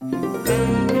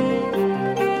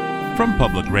From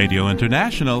Public Radio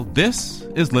International, this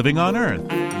is Living on Earth.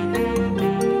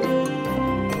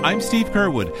 I'm Steve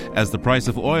Curwood. As the price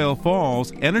of oil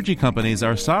falls, energy companies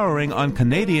are souring on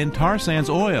Canadian tar sands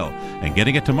oil, and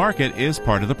getting it to market is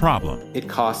part of the problem. It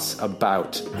costs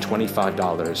about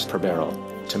 $25 per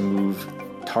barrel to move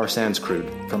tar sands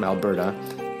crude from Alberta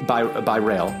by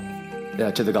rail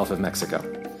to the Gulf of Mexico.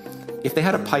 If they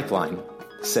had a pipeline,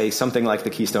 say something like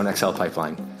the Keystone XL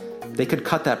pipeline, they could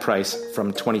cut that price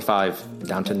from $25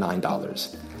 down to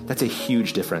 $9. That's a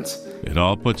huge difference. It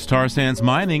all puts tar sands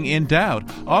mining in doubt.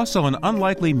 Also, an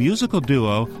unlikely musical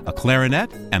duo, a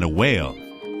clarinet and a whale.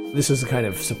 This was a kind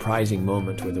of surprising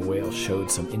moment where the whale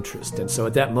showed some interest. And so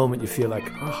at that moment, you feel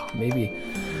like, maybe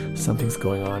something's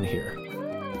going on here.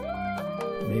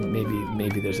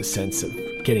 Maybe there's a sense of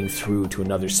getting through to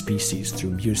another species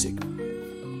through music.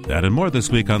 That and more this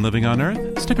week on Living on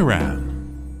Earth. Stick around.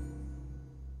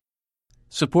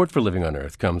 Support for Living on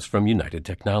Earth comes from United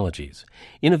Technologies,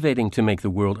 innovating to make the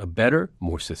world a better,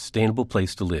 more sustainable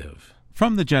place to live.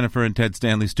 From the Jennifer and Ted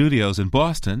Stanley studios in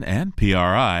Boston and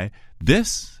PRI,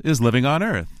 this is Living on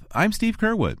Earth. I'm Steve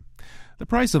Curwood. The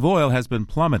price of oil has been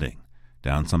plummeting,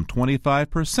 down some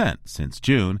 25% since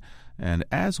June, and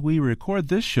as we record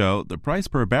this show, the price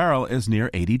per barrel is near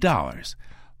 $80.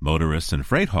 Motorists and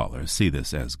freight haulers see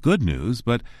this as good news,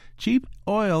 but cheap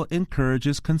oil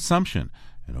encourages consumption.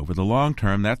 And over the long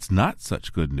term, that's not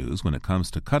such good news when it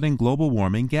comes to cutting global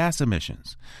warming gas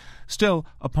emissions. Still,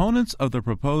 opponents of the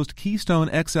proposed Keystone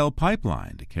XL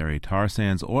pipeline to carry tar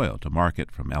sands oil to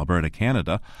market from Alberta,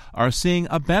 Canada, are seeing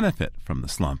a benefit from the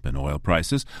slump in oil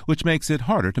prices, which makes it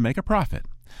harder to make a profit.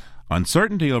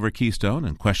 Uncertainty over Keystone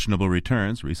and questionable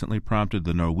returns recently prompted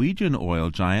the Norwegian oil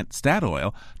giant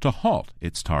Statoil to halt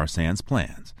its tar sands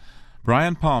plans.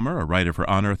 Brian Palmer, a writer for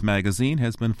On Earth magazine,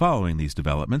 has been following these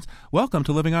developments. Welcome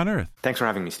to Living on Earth. Thanks for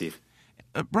having me, Steve.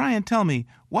 Brian, tell me,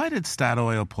 why did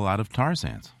Statoil pull out of tar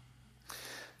sands?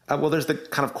 Well, there's the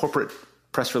kind of corporate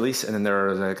press release, and then there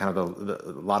are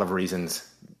a lot of reasons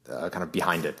kind of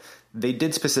behind it. They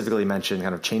did specifically mention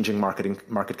kind of changing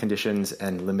market conditions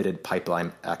and limited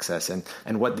pipeline access.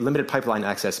 And what limited pipeline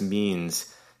access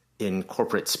means in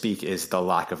corporate speak is the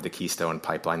lack of the Keystone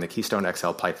pipeline. The Keystone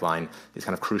XL pipeline is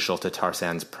kind of crucial to tar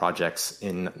sands projects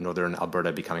in northern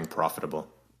Alberta becoming profitable.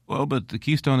 Well, but the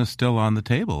Keystone is still on the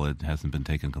table. It hasn't been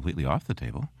taken completely off the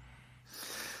table.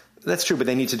 That's true, but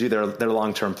they need to do their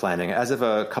long-term planning. As of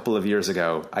a couple of years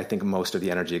ago, I think most of the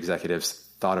energy executives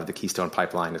thought of the Keystone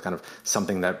pipeline as kind of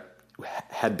something that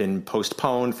had been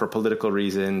postponed for political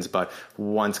reasons, but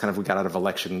once kind of we got out of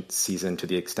election season, to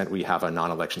the extent we have a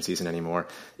non-election season anymore,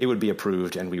 it would be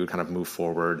approved and we would kind of move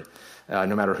forward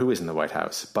no matter who is in the White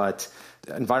House. But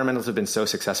environmentalists have been so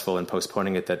successful in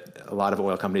postponing it that a lot of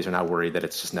oil companies are now worried that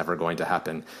it's just never going to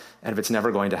happen. And if it's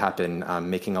never going to happen,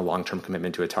 making a long-term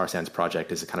commitment to a tar sands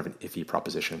project is a kind of an iffy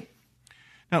proposition.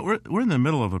 Now, we're in the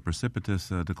middle of a precipitous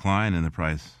decline in the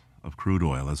price of crude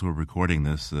oil. As we're recording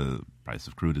this, the price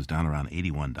of crude is down around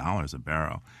 $81 a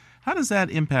barrel. How does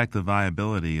that impact the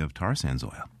viability of tar sands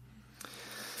oil?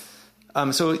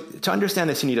 So to understand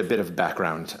this, you need a bit of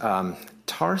background.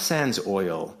 Tar sands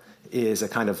oil is a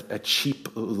kind of a cheap,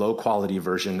 low-quality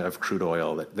version of crude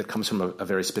oil that comes from a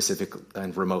very specific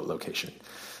and remote location.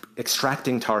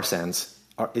 Extracting tar sands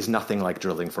is nothing like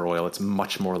drilling for oil. It's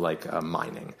much more like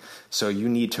mining. So you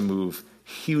need to move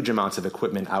huge amounts of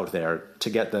equipment out there to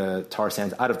get the tar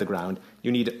sands out of the ground.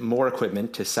 You need more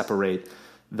equipment to separate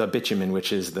the bitumen,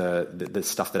 which is the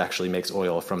stuff that actually makes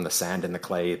oil, from the sand and the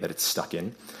clay that it's stuck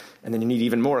in. And then you need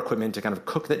even more equipment to kind of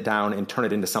cook that down and turn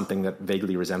it into something that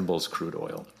vaguely resembles crude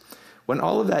oil. When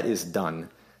all of that is done,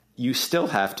 you still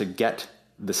have to get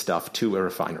the stuff to a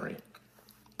refinery.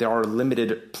 There are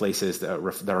limited places that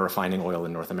are refining oil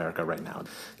in North America right now.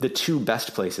 The two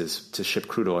best places to ship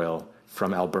crude oil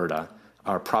from Alberta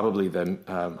are probably the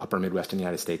upper Midwestern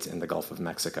United States and the Gulf of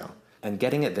Mexico. And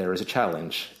getting it there is a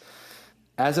challenge.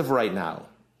 As of right now,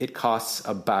 it costs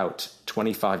about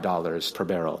 $25 per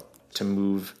barrel to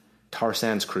move tar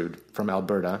sands crude from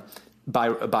Alberta by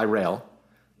rail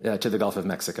to the Gulf of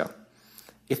Mexico.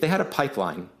 If they had a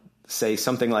pipeline, say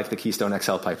something like the Keystone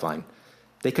XL pipeline,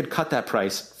 they could cut that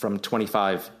price from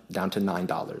 $25 down to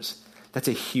 $9. That's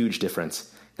a huge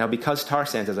difference. Now, because tar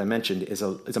sands, as I mentioned, is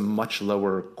a much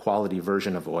lower quality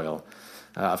version of oil,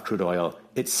 of crude oil,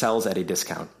 it sells at a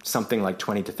discount, something like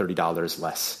 $20 to $30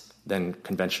 less than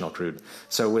conventional crude.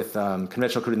 So with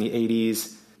conventional crude in the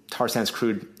 80s, tar sands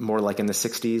crude more like in the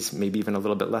 60s, maybe even a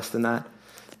little bit less than that.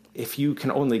 If you can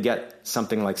only get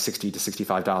something like $60 to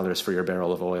 $65 for your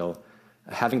barrel of oil,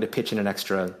 having to pitch in an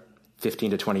extra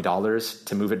 $15 to $20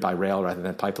 to move it by rail rather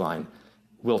than pipeline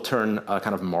will turn a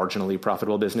kind of marginally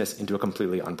profitable business into a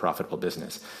completely unprofitable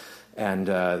business. And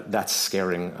that's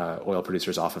scaring oil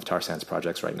producers off of tar sands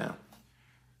projects right now.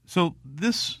 So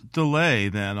this delay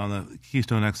then on the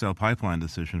Keystone XL pipeline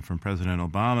decision from President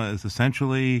Obama is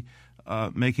essentially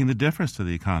making the difference to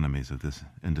the economies of this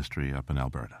industry up in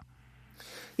Alberta.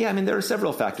 Yeah, I mean, there are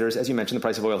several factors. As you mentioned, the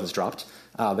price of oil has dropped.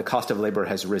 The cost of labor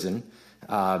has risen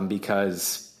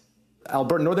because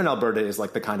northern Alberta is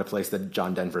like the kind of place that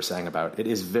John Denver sang about. It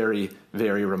is very,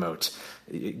 very remote.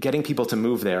 Getting people to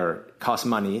move there costs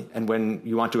money, and when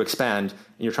you want to expand and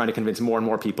you're trying to convince more and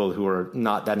more people who are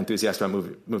not that enthusiastic about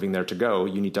moving there to go,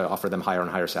 you need to offer them higher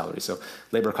and higher salaries. So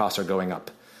labor costs are going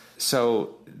up.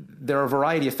 So there are a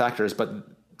variety of factors, but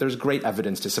there's great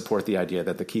evidence to support the idea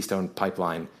that the Keystone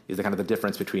pipeline is the kind of the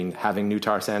difference between having new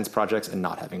tar sands projects and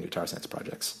not having new tar sands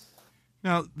projects.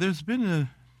 Now, there's been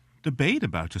a debate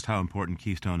about just how important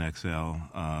Keystone XL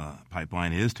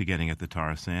pipeline is to getting at the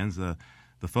tar sands.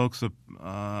 The folks who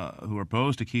are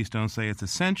opposed to Keystone say it's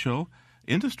essential.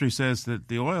 Industry says that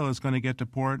the oil is going to get to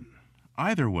port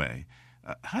either way.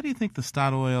 How do you think the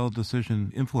Statoil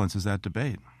decision influences that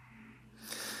debate?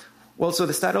 Well, so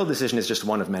the Statoil decision is just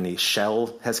one of many.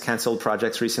 Shell has canceled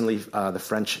projects recently. The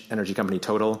French energy company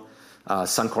Total,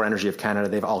 Suncor Energy of Canada,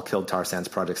 they've all killed tar sands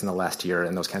projects in the last year,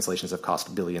 and those cancellations have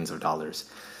cost billions of dollars.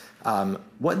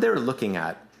 What they're looking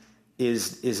at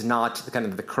is not kind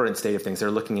of the current state of things.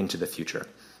 They're looking into the future.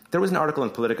 There was an article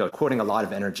in Politico quoting a lot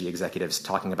of energy executives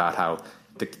talking about how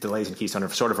the delays in Keystone are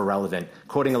sort of irrelevant,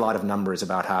 quoting a lot of numbers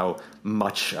about how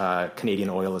much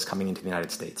Canadian oil is coming into the United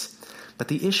States. But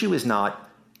the issue is not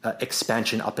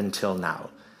expansion up until now.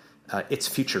 It's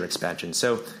future expansion.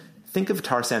 So think of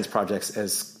tar sands projects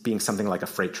as being something like a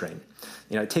freight train.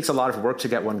 It takes a lot of work to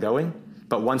get one going,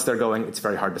 but once they're going, it's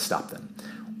very hard to stop them.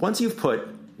 Once you've put,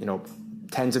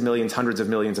 tens of millions, hundreds of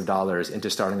millions of dollars into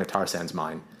starting a tar sands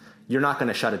mine, you're not going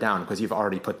to shut it down because you've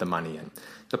already put the money in.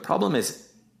 The problem is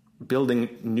building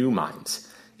new mines.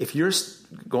 If you're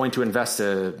going to invest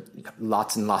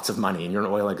lots and lots of money and you're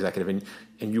an oil executive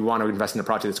and you want to invest in a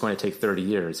project that's going to take 30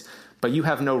 years, but you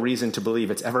have no reason to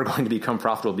believe it's ever going to become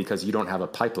profitable because you don't have a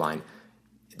pipeline,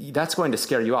 that's going to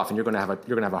scare you off, and you're going to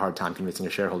have a hard time convincing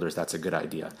your shareholders that's a good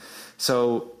idea.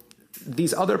 So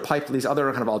these other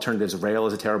kind of alternatives, rail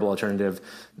is a terrible alternative.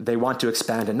 They want to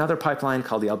expand another pipeline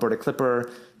called the Alberta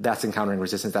Clipper. That's encountering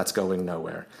resistance. That's going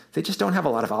nowhere. They just don't have a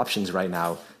lot of options right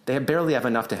now. They barely have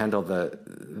enough to handle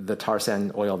the tar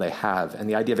sand oil they have. And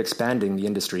the idea of expanding the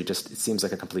industry it seems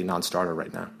like a complete non-starter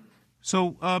right now.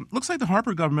 So looks like the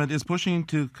Harper government is pushing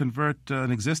to convert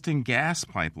an existing gas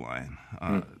pipeline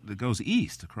that goes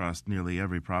east across nearly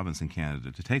every province in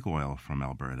Canada to take oil from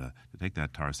Alberta, to take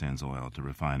that tar sands oil to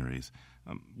refineries.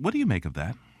 What do you make of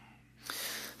that?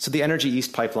 So the Energy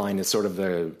East pipeline is sort of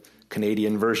the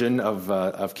Canadian version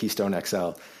of Keystone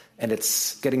XL, and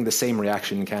it's getting the same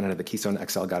reaction in Canada that Keystone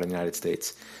XL got in the United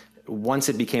States. Once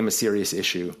it became a serious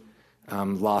issue,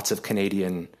 lots of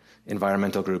Canadian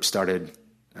environmental groups started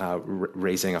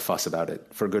raising a fuss about it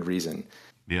for good reason.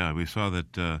 Yeah, we saw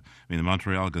that. The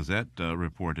Montreal Gazette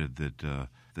reported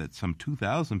that some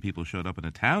 2,000 people showed up in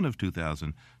a town of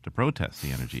 2,000 to protest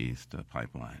the Energy East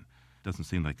pipeline. Doesn't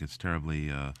seem like it's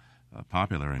terribly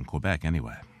popular in Quebec,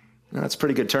 anyway. No, it's a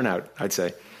pretty good turnout, I'd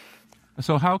say.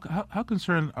 So, how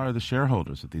concerned are the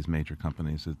shareholders of these major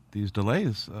companies that these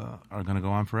delays are going to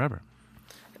go on forever?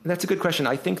 That's a good question.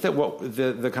 I think that what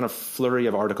the kind of flurry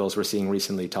of articles we're seeing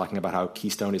recently talking about how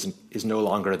Keystone is no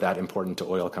longer that important to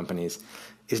oil companies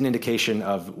is an indication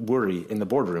of worry in the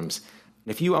boardrooms.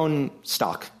 If you own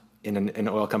stock in an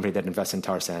oil company that invests in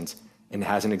tar sands and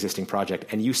has an existing project,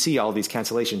 and you see all these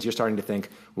cancellations, you're starting to think,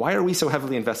 why are we so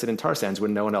heavily invested in tar sands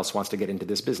when no one else wants to get into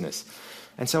this business?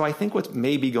 And so I think what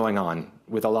may be going on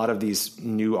with a lot of these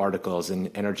new articles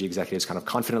and energy executives kind of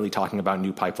confidently talking about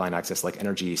new pipeline access like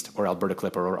Energy East or Alberta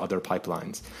Clipper or other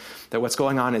pipelines, that what's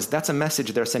going on is that's a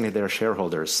message they're sending to their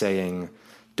shareholders saying,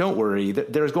 don't worry,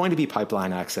 there's going to be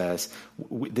pipeline access.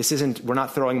 We're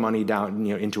not throwing money down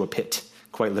into a pit,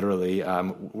 quite literally.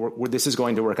 This is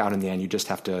going to work out in the end. You just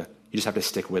have to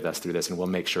stick with us through this, and we'll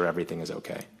make sure everything is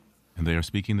okay. And they are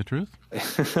speaking the truth?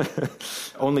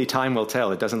 Only time will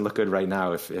tell. It doesn't look good right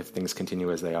now if things continue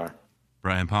as they are.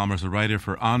 Brian Palmer is a writer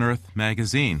for On Earth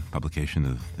magazine, publication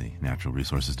of the Natural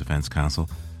Resources Defense Council.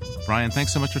 Brian,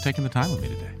 thanks so much for taking the time with me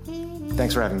today.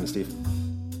 Thanks for having me, Steve.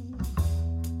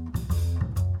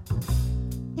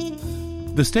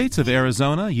 The states of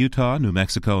Arizona, Utah, New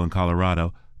Mexico, and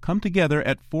Colorado come together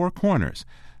at Four Corners,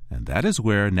 and that is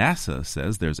where NASA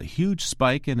says there's a huge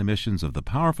spike in emissions of the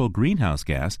powerful greenhouse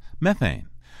gas, methane.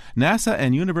 NASA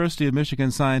and University of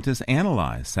Michigan scientists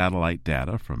analyzed satellite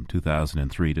data from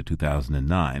 2003 to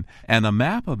 2009, and a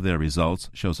map of their results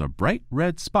shows a bright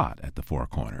red spot at the Four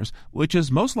Corners, which is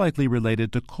most likely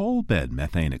related to coal bed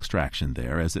methane extraction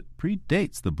there, as it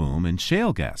predates the boom in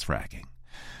shale gas fracking.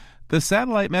 The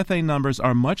satellite methane numbers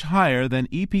are much higher than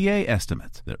EPA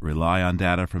estimates that rely on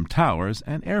data from towers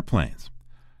and airplanes.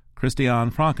 Christian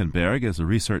Frankenberg is a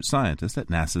research scientist at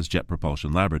NASA's Jet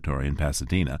Propulsion Laboratory in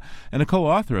Pasadena and a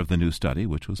co-author of the new study,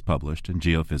 which was published in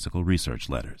Geophysical Research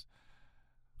Letters.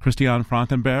 Christian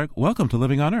Frankenberg, welcome to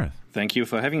Living on Earth. Thank you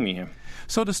for having me here.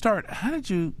 So to start, how did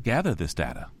you gather this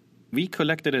data? We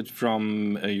collected it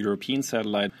from a European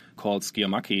satellite called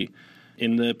Skiamaki.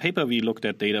 In the paper, we looked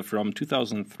at data from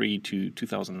 2003 to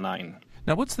 2009.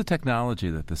 Now, what's the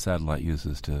technology that the satellite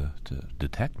uses to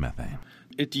detect methane?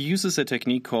 It uses a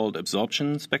technique called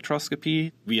absorption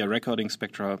spectroscopy. We are recording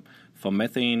spectra for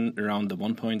methane around the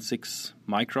 1.6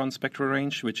 micron spectral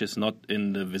range, which is not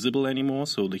in the visible anymore,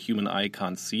 so the human eye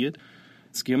can't see it.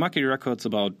 Skiamaki records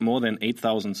about more than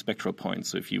 8,000 spectral points.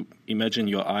 So if you imagine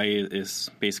your eye is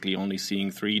basically only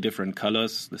seeing 3 different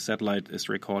colors, the satellite is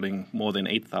recording more than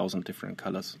 8,000 different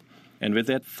colors. And with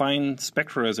that fine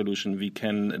spectral resolution, we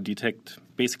can detect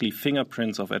basically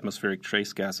fingerprints of atmospheric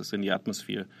trace gases in the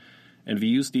atmosphere. And we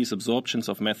use these absorptions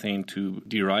of methane to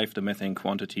derive the methane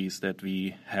quantities that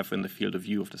we have in the field of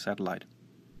view of the satellite.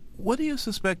 What do you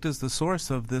suspect is the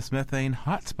source of this methane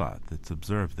hotspot that's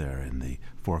observed there in the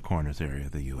Four Corners area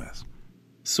of the U.S.?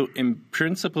 So in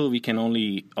principle, we can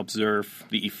only observe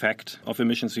the effect of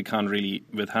emissions. We can't really,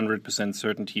 with 100%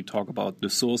 certainty, talk about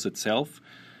the source itself.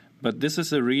 But this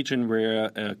is a region where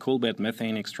coal bed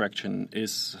methane extraction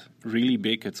is really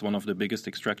big. It's one of the biggest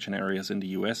extraction areas in the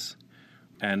U.S.,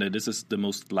 and this is the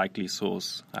most likely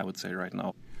source, I would say, right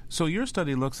now. So your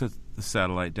study looks at the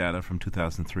satellite data from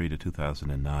 2003 to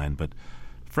 2009, but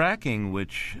fracking,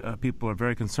 which people are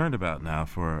very concerned about now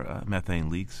for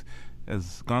methane leaks,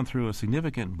 has gone through a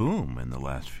significant boom in the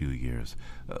last few years.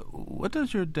 What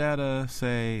does your data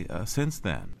say since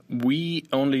then? We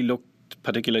only looked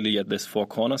particularly at this Four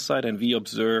Corners site, and we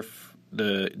observe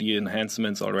the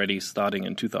enhancements already starting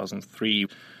in 2003.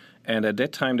 And at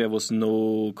that time, there was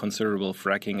no considerable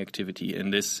fracking activity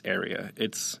in this area.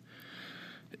 It's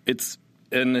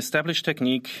an established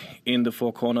technique in the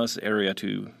Four Corners area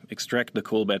to extract the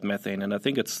coal bed methane, and I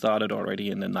think it started already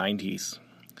in the 90s.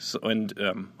 So,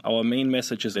 our main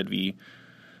message is that we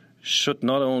should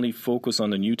not only focus on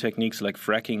the new techniques like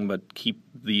fracking, but keep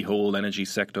the whole energy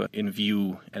sector in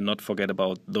view and not forget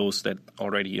about those that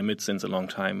already emit since a long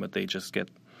time, but they just get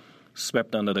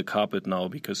swept under the carpet now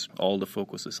because all the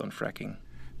focus is on fracking.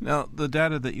 Now, the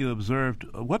data that you observed,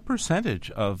 what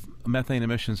percentage of methane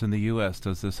emissions in the U.S.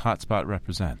 does this hotspot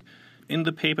represent? In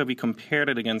the paper, we compared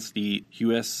it against the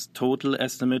U.S. total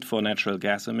estimate for natural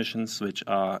gas emissions, which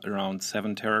are around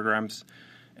 7 teragrams.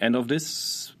 And of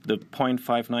this, the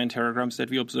 0.59 teragrams that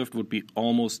we observed would be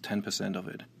almost 10% of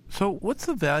it. So what's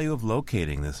the value of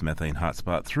locating this methane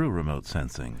hotspot through remote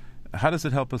sensing? How does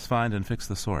it help us find and fix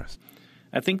the source?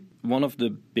 I think one of the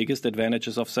biggest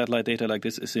advantages of satellite data like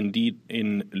this is indeed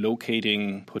in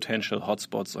locating potential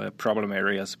hotspots or problem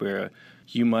areas where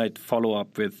you might follow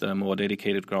up with more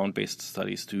dedicated ground-based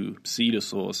studies to see the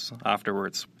source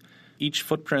afterwards. Each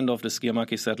footprint of the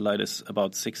Skiamaki satellite is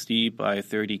about 60 by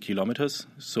 30 kilometers,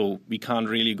 so we can't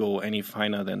really go any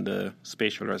finer than the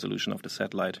spatial resolution of the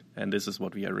satellite, and this is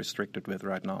what we are restricted with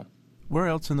right now. Where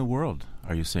else in the world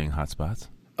are you seeing hotspots?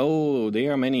 Oh,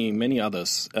 there are many, many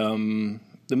others.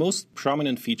 The most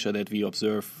prominent feature that we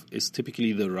observe is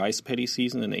typically the rice paddy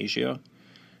season in Asia,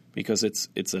 because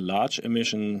it's a large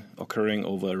emission occurring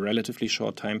over a relatively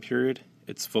short time period.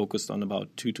 It's focused on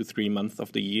about 2 to 3 months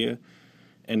of the year.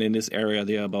 And in this area,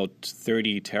 there are about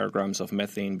 30 teragrams of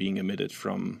methane being emitted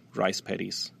from rice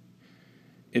paddies.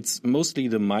 It's mostly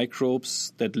the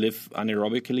microbes that live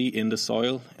anaerobically in the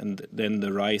soil, and then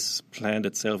the rice plant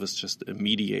itself is just a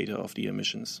mediator of the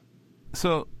emissions.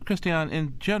 So, Christian,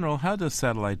 in general, how does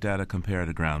satellite data compare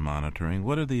to ground monitoring?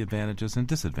 What are the advantages and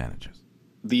disadvantages?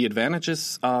 The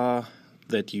advantages are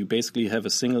that you basically have a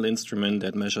single instrument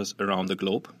that measures around the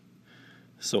globe.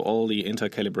 So all the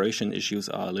intercalibration issues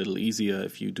are a little easier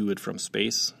if you do it from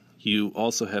space. You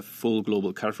also have full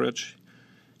global coverage.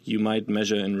 You might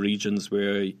measure in regions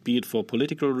where, be it for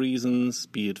political reasons,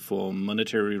 be it for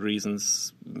monetary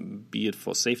reasons, be it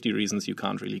for safety reasons, you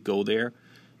can't really go there.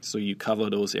 So you cover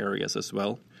those areas as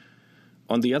well.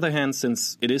 On the other hand,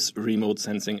 since it is remote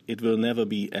sensing, it will never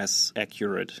be as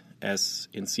accurate as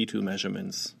in situ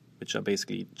measurements, which are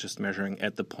basically just measuring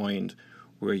at the point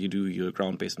where you do your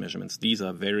ground-based measurements. These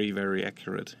are very, very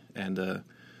accurate. And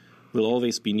will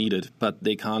always be needed, but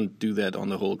they can't do that on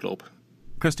the whole globe.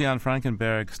 Christian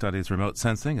Frankenberg studies remote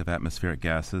sensing of atmospheric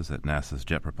gases at NASA's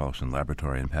Jet Propulsion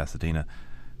Laboratory in Pasadena.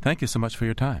 Thank you so much for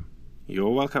your time.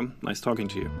 You're welcome. Nice talking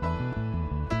to you.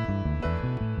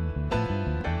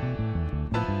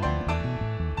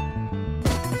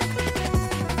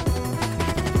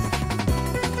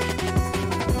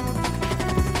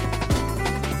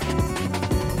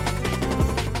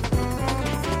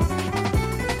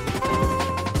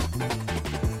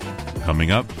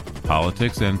 Coming up,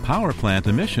 politics and power plant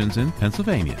emissions in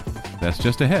Pennsylvania. That's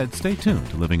just ahead. Stay tuned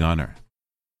to Living on Earth.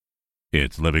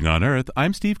 It's Living on Earth.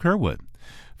 I'm Steve Kerwood.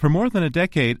 For more than a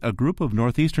decade, a group of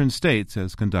northeastern states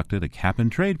has conducted a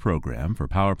cap-and-trade program for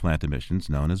power plant emissions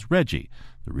known as RGGI,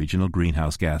 the Regional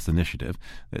Greenhouse Gas Initiative,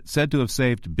 that's said to have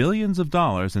saved billions of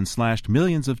dollars and slashed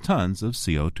millions of tons of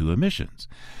CO2 emissions.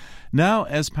 Now,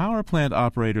 as power plant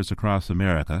operators across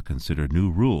America consider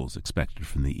new rules expected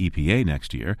from the EPA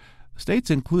next year,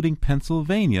 states including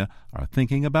Pennsylvania are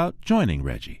thinking about joining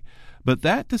RGGI. But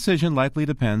that decision likely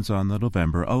depends on the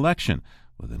November election,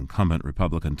 with incumbent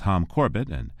Republican Tom Corbett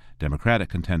and Democratic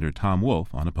contender Tom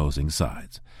Wolf on opposing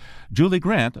sides. Julie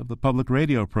Grant of the public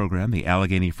radio program The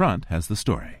Allegheny Front has the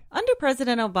story. Under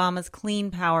President Obama's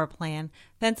Clean Power Plan,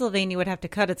 Pennsylvania would have to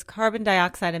cut its carbon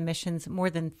dioxide emissions more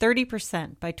than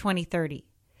 30% by 2030.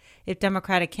 If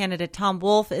Democratic candidate Tom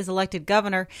Wolf is elected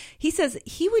governor, he says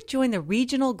he would join the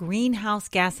Regional Greenhouse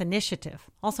Gas Initiative,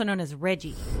 also known as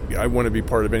RGGI. I want to be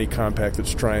part of any compact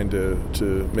that's trying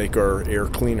to make our air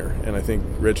cleaner, and I think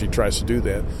RGGI tries to do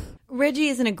that. RGGI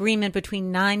is an agreement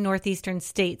between 9 northeastern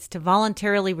states to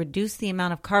voluntarily reduce the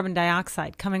amount of carbon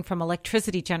dioxide coming from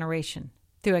electricity generation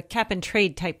through a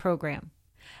cap-and-trade type program.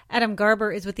 Adam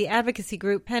Garber is with the advocacy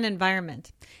group Penn Environment.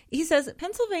 He says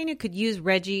Pennsylvania could use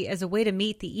RGGI as a way to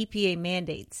meet the EPA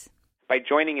mandates. By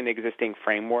joining an existing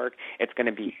framework, it's going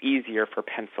to be easier for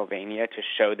Pennsylvania to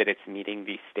show that it's meeting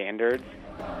these standards.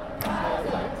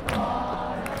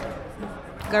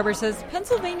 Garber says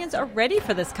Pennsylvanians are ready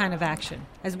for this kind of action,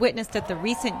 as witnessed at the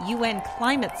recent UN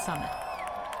Climate Summit.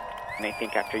 And I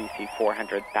think after you see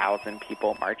 400,000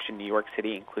 people march in New York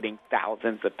City, including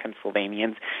thousands of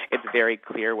Pennsylvanians, it's very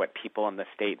clear what people in the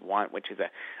state want, which is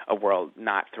a world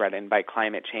not threatened by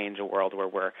climate change, a world where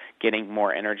we're getting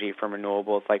more energy from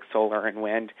renewables like solar and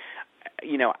wind.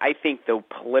 You know, I think the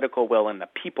political will and the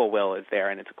people will is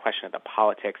there, and it's a question of the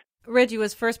politics. RGGI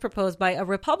was first proposed by a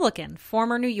Republican,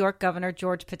 former New York Governor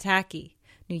George Pataki.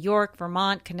 New York,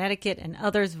 Vermont, Connecticut, and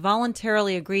others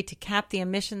voluntarily agreed to cap the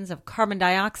emissions of carbon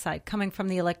dioxide coming from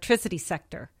the electricity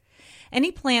sector.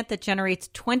 Any plant that generates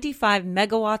 25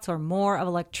 megawatts or more of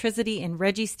electricity in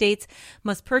RGGI states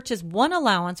must purchase one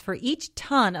allowance for each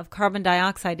ton of carbon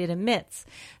dioxide it emits.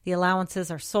 The allowances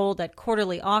are sold at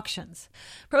quarterly auctions.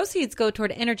 Proceeds go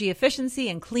toward energy efficiency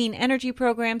and clean energy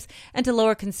programs and to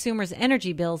lower consumers'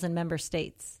 energy bills in member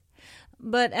states.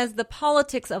 But as the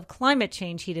politics of climate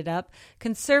change heated up,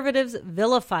 conservatives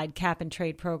vilified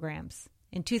cap-and-trade programs.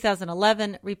 In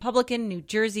 2011, Republican New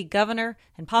Jersey governor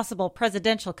and possible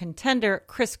presidential contender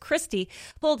Chris Christie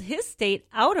pulled his state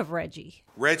out of RGGI.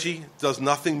 RGGI does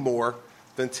nothing more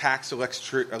than tax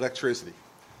electricity,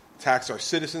 tax our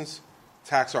citizens,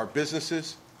 tax our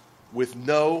businesses, with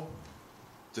no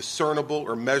discernible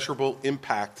or measurable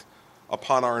impact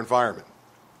upon our environment.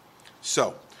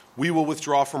 So, we will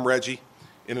withdraw from RGGI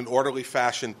in an orderly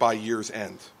fashion by year's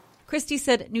end. Christie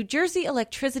said New Jersey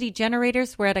electricity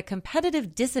generators were at a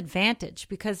competitive disadvantage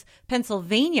because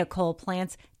Pennsylvania coal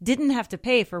plants didn't have to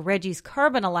pay for RGGI's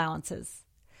carbon allowances.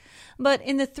 But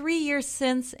in the 3 years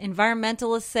since,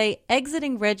 environmentalists say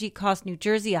exiting RGGI cost New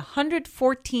Jersey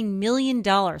 $114 million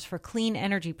for clean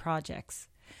energy projects.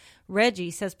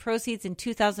 RGGI says proceeds in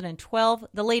 2012,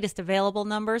 the latest available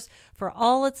numbers for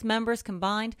all its members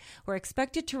combined, were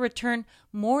expected to return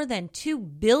more than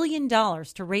 $2 billion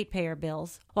to ratepayer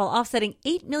bills, while offsetting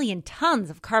 8 million tons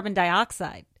of carbon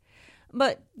dioxide.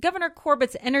 But Governor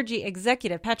Corbett's energy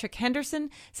executive, Patrick Henderson,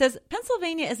 says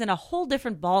Pennsylvania is in a whole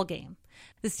different ballgame.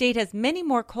 The state has many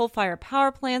more coal-fired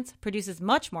power plants, produces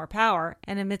much more power,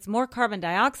 and emits more carbon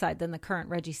dioxide than the current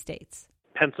RGGI states.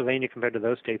 Pennsylvania, compared to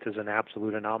those states, is an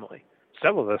absolute anomaly.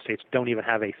 Several of those states don't even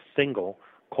have a single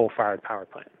coal-fired power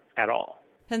plant at all.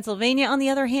 Pennsylvania, on the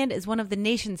other hand, is one of the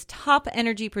nation's top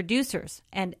energy producers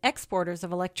and exporters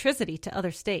of electricity to other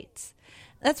states.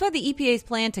 That's why the EPA's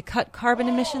plan to cut carbon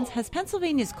emissions has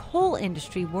Pennsylvania's coal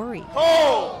industry worried.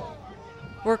 Coal!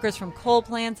 Workers from coal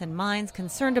plants and mines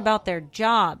concerned about their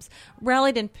jobs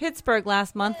rallied in Pittsburgh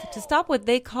last month to stop what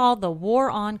they call the war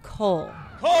on coal.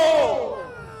 Coal!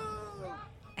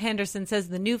 Henderson says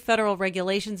the new federal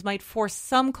regulations might force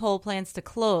some coal plants to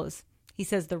close. He He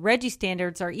says the RGGI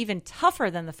standards are even tougher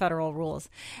than the federal rules,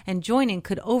 and joining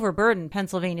could overburden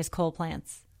Pennsylvania's coal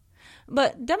plants.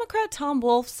 But Democrat Tom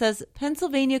Wolf says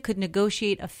Pennsylvania could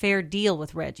negotiate a fair deal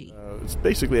with RGGI. It's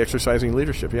basically exercising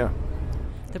leadership, yeah.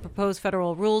 The proposed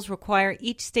federal rules require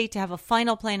each state to have a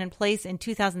final plan in place in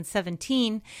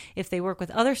 2017. If they work with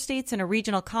other states in a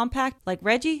regional compact like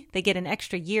RGGI, they get an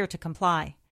extra year to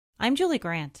comply. I'm Julie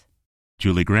Grant.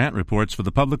 Julie Grant reports for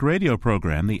the public radio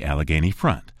program, The Allegheny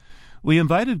Front. We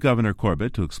invited Governor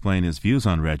Corbett to explain his views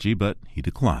on RGGI, but he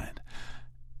declined.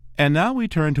 And now we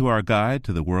turn to our guide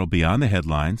to the world beyond the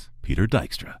headlines, Peter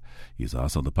Dykstra. He's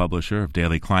also the publisher of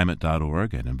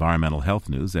dailyclimate.org and environmental health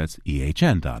news, that's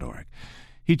ehn.org.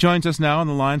 He joins us now on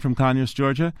the line from Conyers,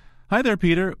 Georgia. Hi there,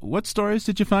 Peter. What stories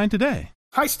did you find today?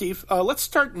 Hi, Steve. Let's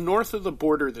start north of the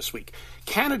border this week.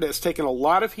 Canada has taken a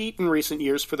lot of heat in recent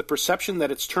years for the perception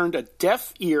that it's turned a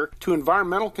deaf ear to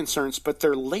environmental concerns, but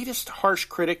their latest harsh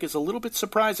critic is a little bit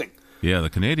surprising. Yeah, the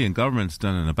Canadian government's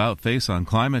done an about-face on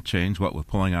climate change, what with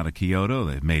pulling out of Kyoto.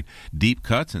 They've made deep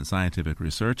cuts in scientific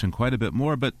research and quite a bit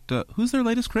more, but who's their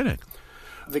latest critic?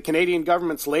 The Canadian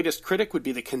government's latest critic would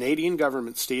be the Canadian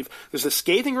government, Steve. There's a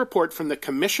scathing report from the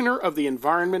Commissioner of the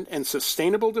Environment and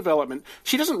Sustainable Development.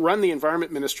 She doesn't run the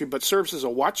Environment Ministry, but serves as a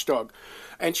watchdog.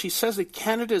 And she says that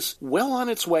Canada's well on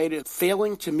its way to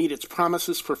failing to meet its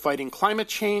promises for fighting climate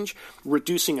change,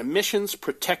 reducing emissions,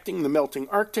 protecting the melting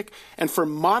Arctic, and for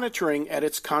monitoring at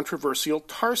its controversial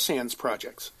tar sands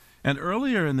projects. And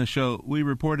earlier in the show, we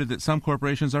reported that some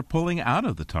corporations are pulling out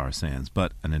of the tar sands,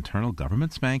 but an internal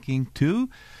government spanking too?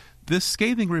 This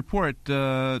scathing report,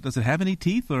 does it have any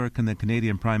teeth, or can the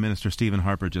Canadian Prime Minister Stephen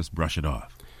Harper just brush it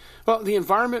off? Well, the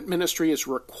Environment Ministry is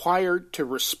required to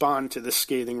respond to this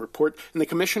scathing report, and the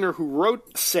commissioner who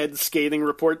wrote said scathing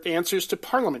report answers to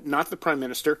Parliament, not the Prime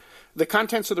Minister. The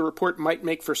contents of the report might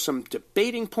make for some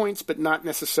debating points, but not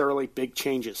necessarily big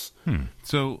changes.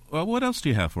 So what else do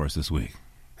you have for us this week?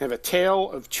 I have a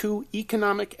tale of two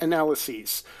economic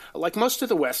analyses. Like most of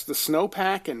the West, the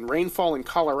snowpack and rainfall in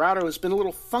Colorado has been a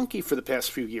little funky for the past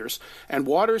few years, and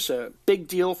water's a big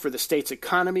deal for the state's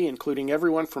economy, including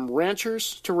everyone from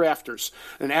ranchers to rafters.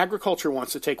 And agriculture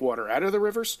wants to take water out of the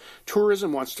rivers,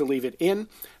 tourism wants to leave it in,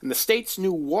 and the state's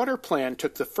new water plan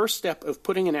took the first step of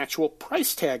putting an actual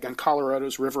price tag on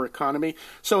Colorado's river economy,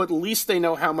 so at least they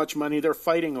know how much money they're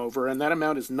fighting over, and that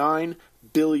amount is $9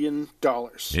 billion.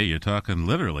 Yeah, you're talking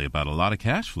literally about a lot of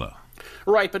cash flow.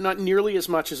 Right, but not nearly as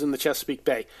much as in the Chesapeake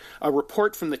Bay. A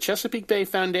report from the Chesapeake Bay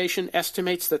Foundation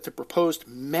estimates that the proposed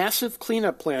massive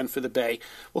cleanup plan for the bay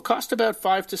will cost about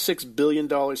 $5 to $6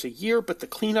 billion a year, but the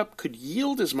cleanup could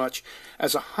yield as much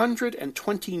as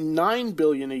 $129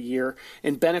 billion a year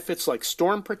in benefits like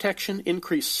storm protection,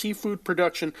 increased seafood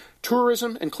production,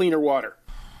 tourism, and cleaner water.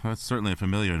 That's certainly a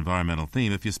familiar environmental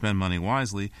theme. If you spend money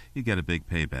wisely, you get a big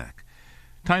payback.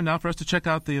 Time now for us to check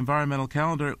out the environmental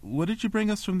calendar. What did you bring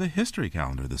us from the history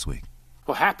calendar this week?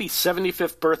 Well, happy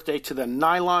 75th birthday to the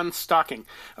nylon stocking.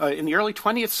 In the early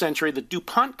 20th century, the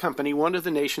DuPont Company, one of the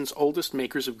nation's oldest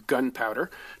makers of gunpowder,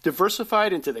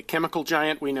 diversified into the chemical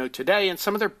giant we know today, and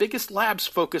some of their biggest labs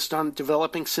focused on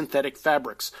developing synthetic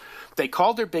fabrics. They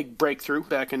called their big breakthrough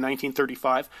back in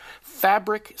 1935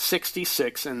 Fabric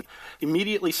 66 and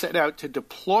immediately set out to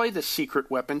deploy the secret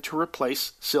weapon to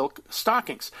replace silk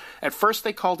stockings. At first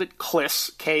they called it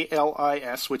Kliss,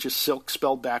 K-L-I-S, which is silk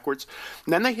spelled backwards.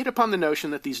 And then they hit upon the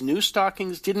notion that these new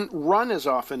stockings didn't run as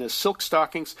often as silk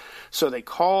stockings, so they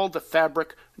called the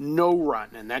fabric No Run,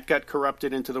 and that got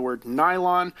corrupted into the word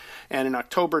nylon. And in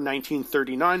October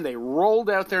 1939, they rolled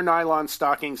out their nylon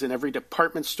stockings in every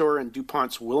department store in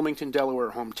DuPont's Wilmington,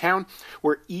 Delaware hometown,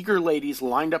 where eager ladies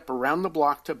lined up around the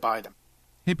block to buy them.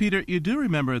 Hey, Peter, you do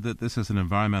remember that this is an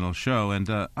environmental show, and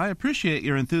I appreciate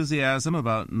your enthusiasm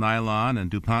about nylon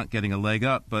and DuPont getting a leg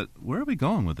up, but where are we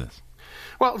going with this?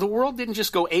 Well, the world didn't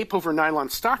just go ape over nylon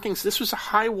stockings. This was a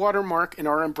high watermark in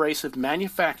our embrace of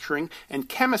manufacturing and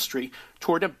chemistry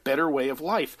toward a better way of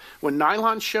life. When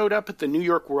nylon showed up at the New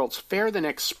York World's Fair the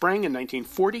next spring in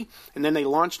 1940, and then they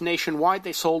launched nationwide,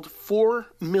 they sold 4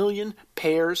 million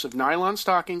pairs of nylon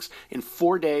stockings in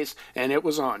 4 days, and it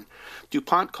was on.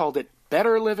 DuPont called it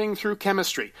better living through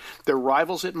chemistry. Their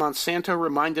rivals at Monsanto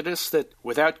reminded us that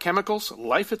without chemicals,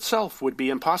 life itself would be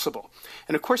impossible.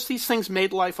 And of course, these things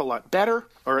made life a lot better,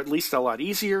 or at least a lot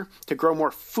easier, to grow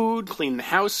more food, clean the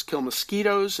house, kill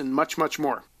mosquitoes, and much, much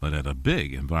more. But at a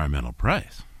big environmental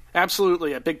price.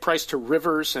 Absolutely, a big price to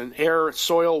rivers and air,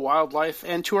 soil, wildlife,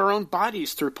 and to our own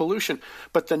bodies through pollution.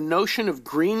 But the notion of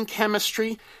green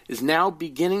chemistry is now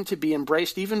beginning to be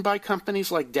embraced even by companies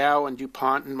like Dow and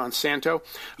DuPont and Monsanto,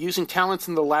 using talents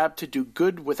in the lab to do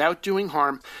good without doing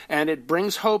harm, and it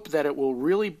brings hope that it will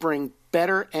really bring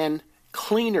better and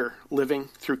cleaner living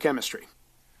through chemistry.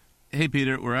 Hey,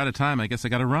 Peter, we're out of time. I guess I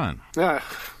got to run.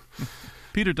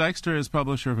 Peter Dykstra is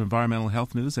publisher of Environmental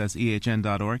Health News at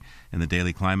ehn.org and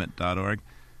thedailyclimate.org.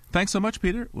 Thanks so much,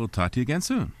 Peter. We'll talk to you again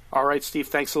soon. All right, Steve.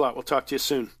 Thanks a lot. We'll talk to you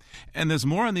soon. And there's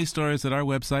more on these stories at our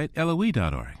website,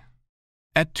 LOE.org.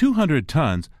 At 200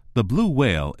 tons, the blue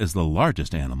whale is the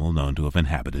largest animal known to have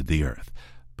inhabited the Earth,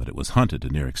 but it was hunted to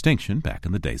near extinction back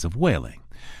in the days of whaling.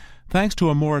 Thanks to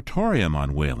a moratorium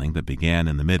on whaling that began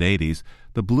in the mid-'80s,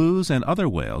 the blues and other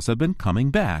whales have been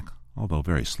coming back, although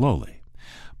very slowly.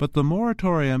 But the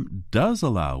moratorium does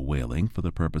allow whaling for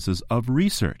the purposes of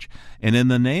research, and in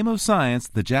the name of science,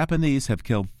 the Japanese have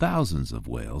killed thousands of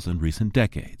whales in recent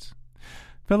decades.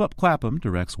 Philip Clapham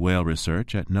directs whale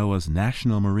research at NOAA's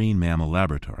National Marine Mammal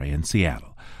Laboratory in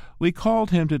Seattle. We called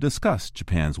him to discuss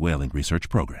Japan's whaling research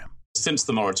program. Since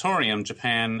the moratorium,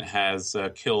 Japan has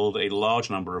killed a large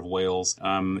number of whales.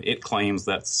 It claims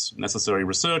that's necessary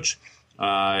research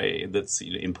that's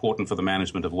important for the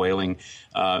management of whaling.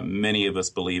 Many of us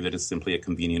believe it is simply a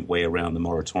convenient way around the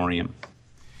moratorium.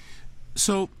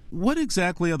 So what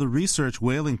exactly are the research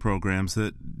whaling programs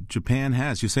that Japan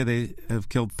has? You say they have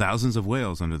killed thousands of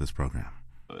whales under this program.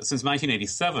 Since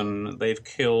 1987, they've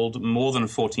killed more than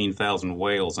 14,000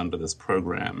 whales under this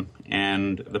program.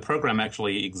 And the program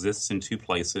actually exists in two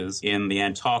places, in the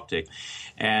Antarctic.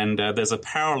 And there's a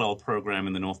parallel program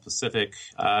in the North Pacific.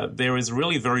 There is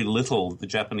really very little the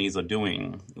Japanese are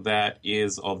doing that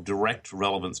is of direct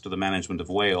relevance to the management of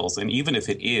whales. And even if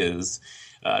it is,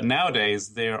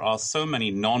 nowadays there are so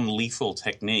many non-lethal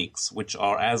techniques which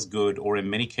are as good or in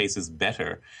many cases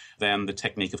better than the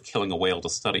technique of killing a whale to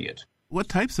study it. What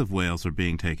types of whales are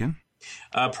being taken?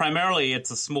 Primarily,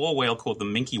 it's a small whale called the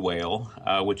minke whale,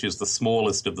 which is the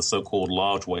smallest of the so-called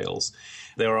large whales.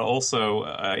 There are also,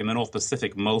 in the North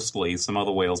Pacific mostly, some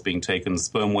other whales being taken,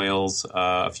 sperm whales,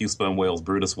 a few sperm whales,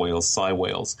 Brutus whales, sei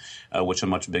whales, which are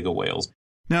much bigger whales.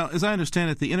 Now, as I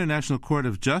understand it, the International Court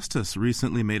of Justice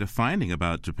recently made a finding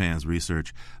about Japan's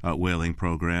research whaling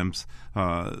programs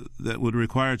that would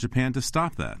require Japan to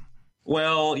stop that.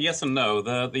 Well, yes and no.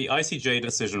 The ICJ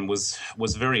decision was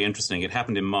very interesting. It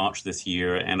happened in March this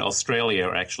year, and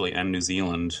Australia actually and New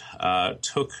Zealand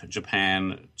took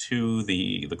Japan to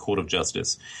the Court of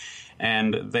Justice.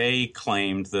 And they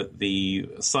claimed that the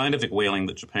scientific whaling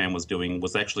that Japan was doing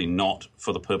was actually not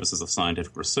for the purposes of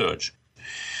scientific research.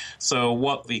 So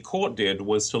what the court did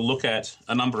was to look at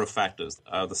a number of factors,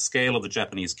 the scale of the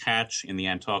Japanese catch in the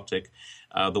Antarctic,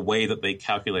 the way that they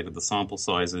calculated the sample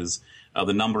sizes,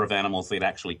 the number of animals they'd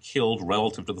actually killed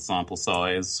relative to the sample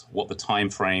size, what the time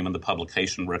frame and the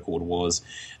publication record was,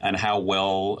 and how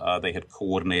well they had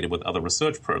coordinated with other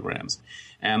research programs.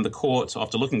 And the court,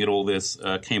 after looking at all this,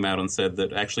 came out and said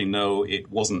that actually, no, it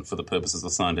wasn't for the purposes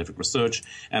of scientific research,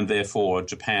 and therefore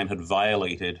Japan had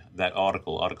violated that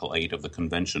Article 8 of the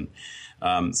Convention.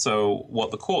 So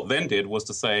what the court then did was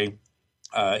to say,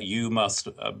 you must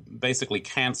basically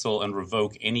cancel and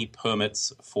revoke any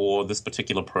permits for this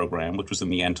particular program, which was in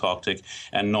the Antarctic,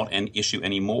 and not issue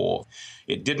any more.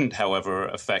 It didn't, however,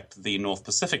 affect the North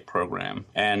Pacific program.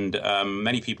 And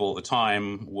many people at the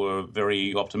time were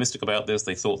very optimistic about this.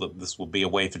 They thought that this would be a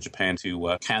way for Japan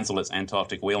to cancel its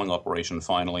Antarctic whaling operation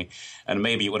finally, and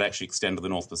maybe it would actually extend to the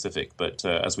North Pacific. But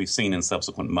as we've seen in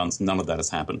subsequent months, none of that has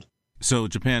happened. So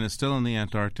Japan is still in the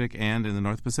Antarctic and in the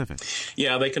North Pacific?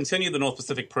 Yeah, they continue the North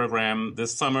Pacific program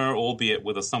this summer, albeit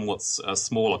with a somewhat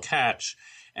smaller catch,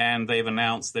 and they've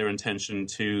announced their intention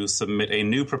to submit a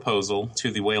new proposal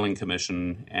to the Whaling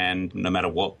Commission, and no matter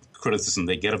what criticism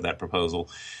they get of that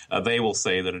proposal, they will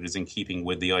say that it is in keeping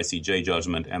with the ICJ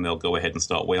judgment, and they'll go ahead and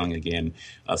start whaling again,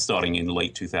 starting in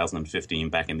late 2015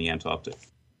 back in the Antarctic.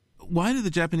 Why do the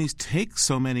Japanese take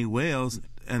so many whales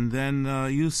and then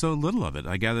use so little of it?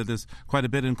 I gather there's quite a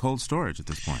bit in cold storage at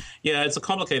this point. Yeah, it's a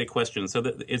complicated question. So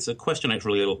it's a question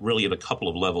actually really at a couple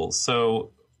of levels.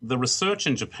 So the research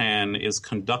in Japan is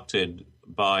conducted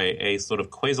by a sort of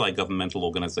quasi-governmental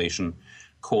organization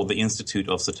called the Institute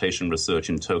of Cetacean Research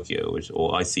in Tokyo,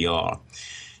 or ICR.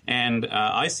 And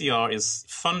ICR is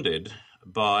funded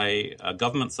by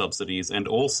government subsidies and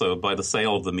also by the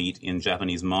sale of the meat in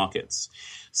Japanese markets.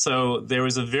 So there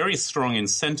is a very strong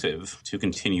incentive to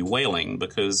continue whaling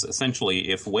because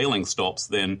essentially if whaling stops,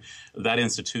 then that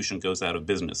institution goes out of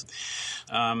business.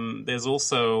 There's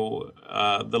also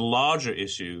the larger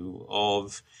issue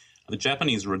of The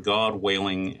Japanese regard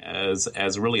whaling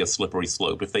as really a slippery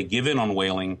slope. If they give in on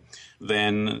whaling,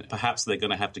 then perhaps they're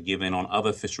going to have to give in on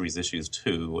other fisheries issues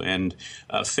too. And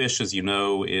fish, as you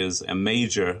know, is a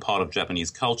major part of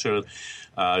Japanese culture.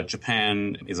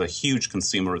 Japan is a huge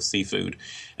consumer of seafood.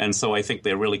 And so I think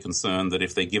they're really concerned that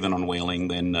if they give in on whaling,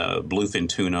 then bluefin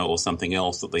tuna or something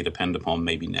else that they depend upon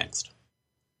may be next.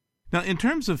 Now, in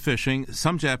terms of fishing,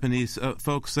 some Japanese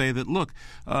folks say that, look,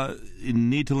 you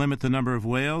need to limit the number of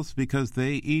whales because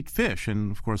they eat fish, and,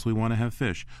 of course, we want to have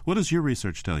fish. What does your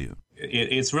research tell you?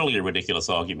 It's really a ridiculous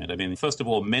argument. I mean, first of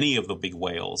all, many of the big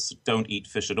whales don't eat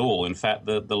fish at all. In fact,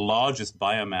 the largest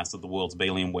biomass of the world's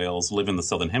baleen whales live in the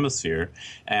southern hemisphere,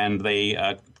 and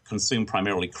they consume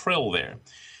primarily krill there.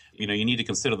 You know, you need to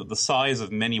consider that the size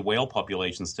of many whale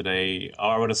populations today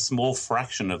are at a small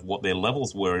fraction of what their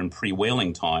levels were in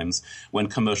pre-whaling times when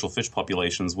commercial fish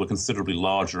populations were considerably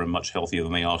larger and much healthier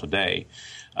than they are today.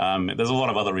 There's a lot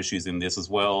of other issues in this as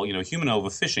well. You know, human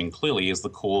overfishing clearly is the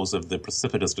cause of the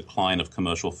precipitous decline of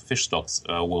commercial fish stocks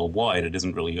worldwide. It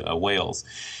isn't really whales.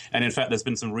 And in fact, there's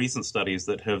been some recent studies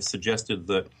that have suggested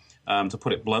that, to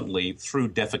put it bluntly, through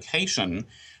defecation,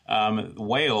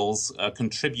 whales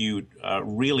contribute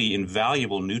really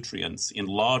invaluable nutrients in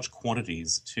large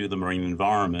quantities to the marine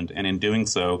environment, and in doing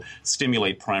so,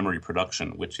 stimulate primary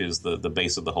production, which is the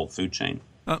base of the whole food chain.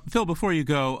 Phil, before you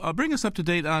go, bring us up to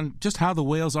date on just how the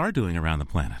whales are doing around the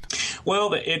planet.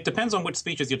 Well, it depends on which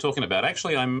species you're talking about.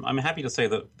 Actually, I'm happy to say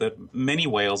that many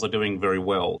whales are doing very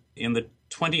well. In the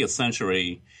 20th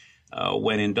century,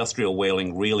 when industrial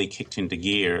whaling really kicked into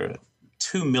gear,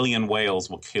 2 million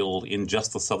whales were killed in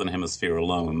just the southern hemisphere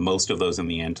alone, most of those in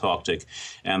the Antarctic,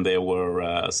 and there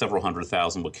were several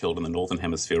 100,000 were killed in the northern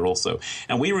hemisphere also.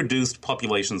 And we reduced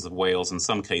populations of whales in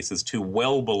some cases to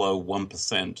well below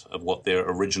 1% of what their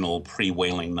original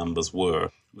pre-whaling numbers were.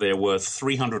 There were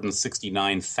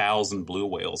 369,000 blue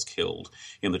whales killed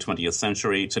in the 20th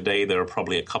century. Today, there are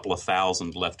probably a couple of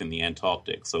thousand left in the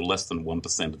Antarctic, so less than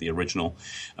 1% of the original.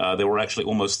 There were actually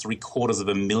almost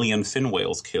 750,000 fin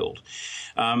whales killed.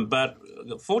 But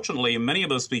fortunately, many of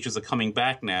those species are coming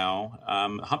back now.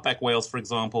 Humpback whales, for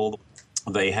example,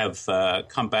 they have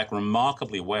come back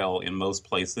remarkably well in most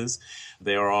places.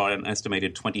 There are an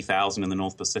estimated 20,000 in the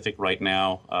North Pacific right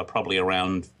now, probably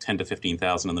around 10 to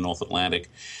 15,000 in the North Atlantic.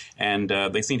 And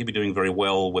they seem to be doing very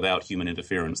well without human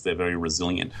interference. They're very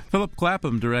resilient. Philip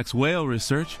Clapham directs whale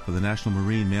research for the National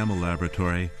Marine Mammal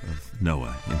Laboratory of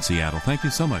NOAA in Seattle. Thank you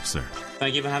so much, sir.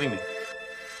 Thank you for having me.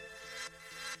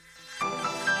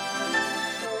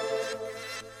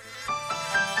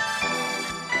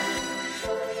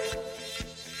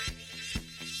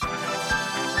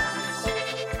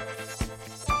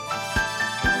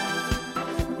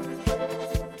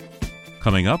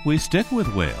 Coming up, we stick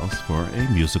with whales for a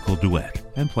musical duet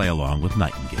and play along with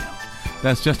nightingales.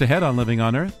 That's just ahead on Living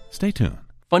on Earth. Stay tuned.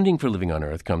 Funding for Living on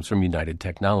Earth comes from United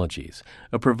Technologies,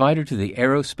 a provider to the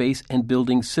aerospace and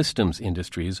building systems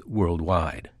industries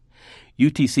worldwide.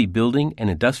 UTC Building and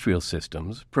Industrial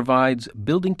Systems provides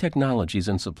building technologies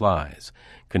and supplies,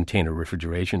 container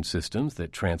refrigeration systems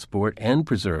that transport and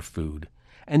preserve food,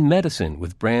 and medicine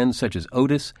with brands such as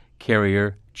Otis,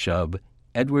 Carrier, Chubb,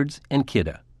 Edwards, and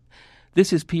Kidde.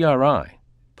 This is PRI,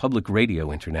 Public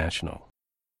Radio International.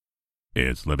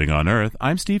 It's Living on Earth.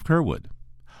 I'm Steve Curwood.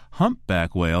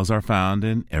 Humpback whales are found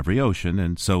in every ocean,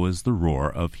 and so is the roar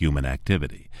of human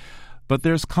activity. But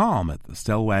there's calm at the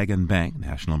Stellwagen Bank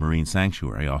National Marine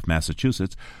Sanctuary off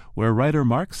Massachusetts, where writer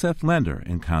Mark Seth Lender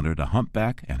encountered a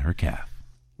humpback and her calf.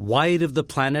 Wide of the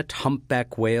planet,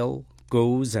 humpback whale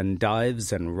goes and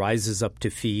dives and rises up to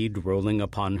feed, rolling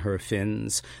upon her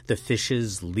fins, the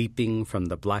fishes leaping from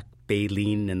the black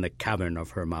baleen in the cavern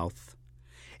of her mouth.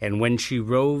 And when she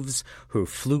roves, her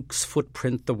flukes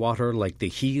footprint the water like the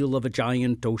heel of a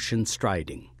giant ocean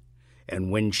striding. And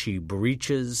when she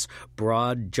breaches,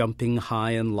 broad jumping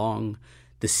high and long,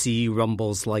 the sea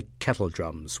rumbles like kettle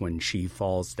drums when she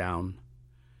falls down.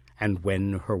 And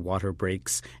when her water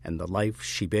breaks and the life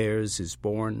she bears is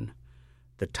born,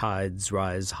 the tides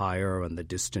rise higher on the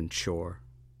distant shore.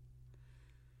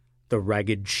 The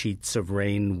ragged sheets of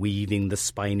rain weaving the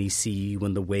spiny sea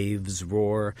when the waves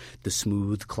roar, the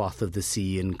smooth cloth of the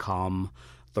sea in calm,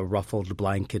 the ruffled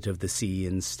blanket of the sea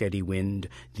in steady wind,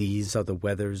 these are the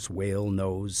weathers whale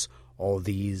knows, all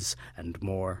these and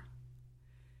more.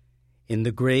 In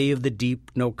the gray of the deep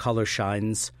no color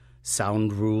shines,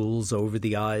 sound rules over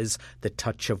the eyes, the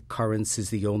touch of currents is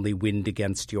the only wind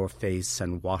against your face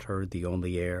and water the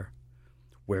only air.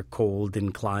 Where cold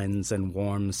inclines and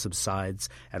warm subsides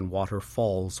and water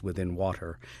falls within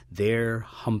water, there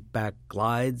humpback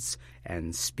glides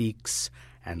and speaks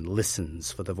and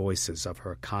listens for the voices of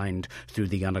her kind through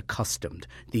the unaccustomed,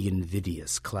 the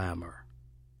invidious clamor.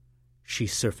 She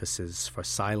surfaces for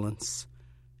silence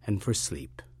and for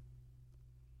sleep.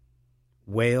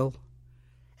 Whale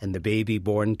and the baby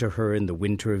born to her in the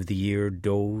winter of the year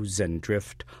doze and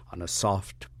drift on a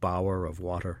soft bower of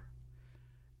water.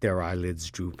 Their eyelids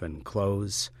droop and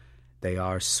close. They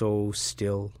are so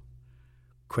still,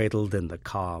 cradled in the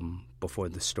calm before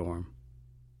the storm.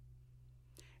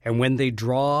 And when they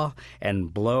draw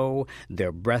and blow,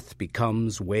 their breath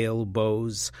becomes whale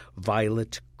bows,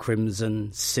 violet,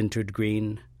 crimson, sintered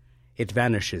green. It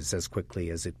vanishes as quickly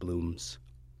as it blooms.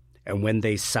 And when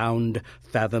they sound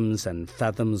fathoms and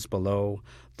fathoms below,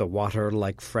 the water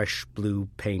like fresh blue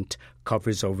paint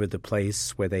covers over the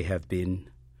place where they have been.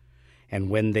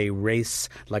 And when they race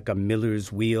like a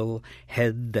miller's wheel,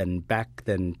 head then back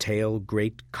then tail,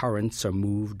 great currents are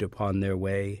moved upon their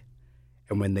way.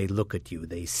 And when they look at you,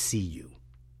 they see you.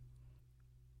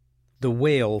 The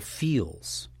whale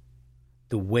feels.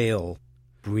 The whale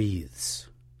breathes.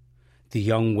 The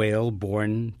young whale,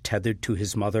 born tethered to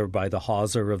his mother by the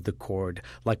hawser of the cord,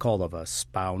 like all of us,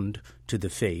 bound to the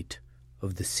fate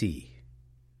of the sea.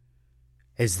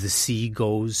 As the sea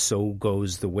goes, so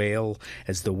goes the whale.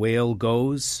 As the whale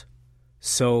goes,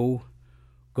 so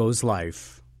goes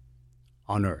life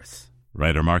on Earth.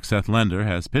 Writer Mark Seth Lender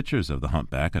has pictures of the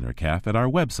humpback and her calf at our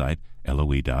website,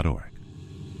 LOE.org.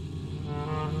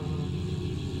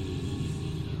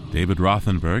 David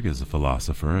Rothenberg is a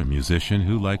philosopher and musician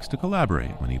who likes to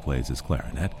collaborate when he plays his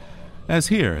clarinet, as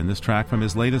here in this track from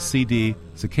his latest CD,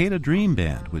 Cicada Dream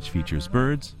Band, which features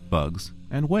birds, bugs,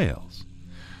 and whales.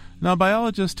 Now,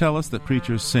 biologists tell us that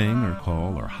creatures sing or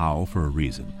call or howl for a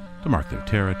reason, to mark their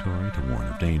territory, to warn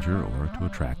of danger, or to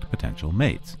attract potential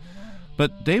mates.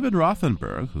 But David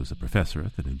Rothenberg, who's a professor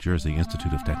at the New Jersey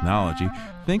Institute of Technology,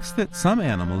 thinks that some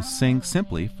animals sing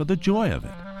simply for the joy of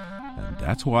it. And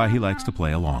that's why he likes to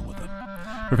play along with them.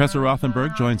 Professor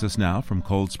Rothenberg joins us now from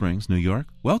Cold Springs, New York.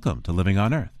 Welcome to Living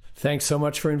on Earth. Thanks so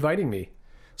much for inviting me.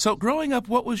 So, growing up,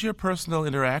 what was your personal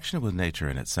interaction with nature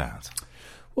and its sounds?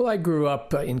 Well, I grew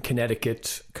up in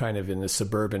Connecticut, kind of in the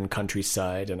suburban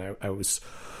countryside, and I was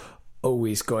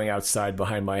always going outside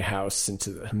behind my house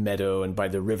into the meadow and by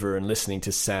the river and listening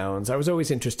to sounds. I was always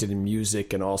interested in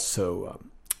music and also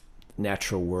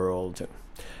natural world and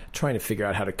trying to figure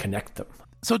out how to connect them.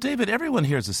 So, David, everyone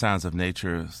hears the sounds of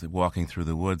nature as they're walking through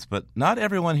the woods, but not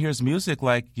everyone hears music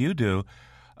like you do.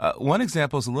 One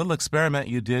example is a little experiment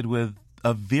you did with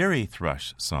a veery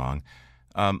thrush song.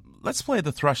 Let's play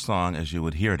the thrush song as you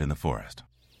would hear it in the forest.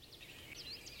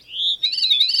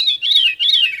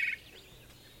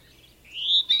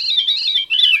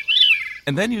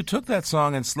 And then you took that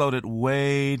song and slowed it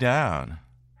way down.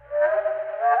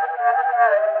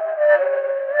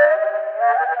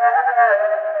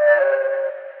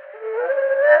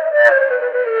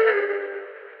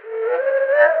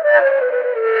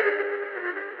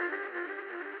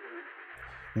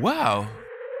 Wow.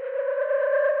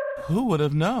 Who would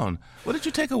have known? What did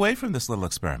you take away from this little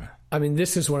experiment? I mean,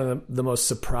 this is one of the most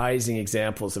surprising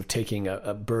examples of taking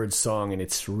a bird song and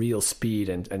its real speed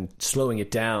and slowing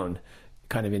it down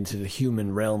kind of into the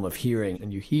human realm of hearing.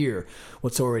 And you hear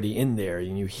what's already in there,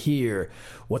 and you hear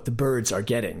what the birds are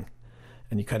getting.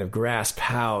 And you kind of grasp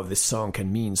how this song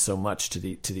can mean so much to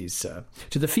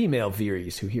the female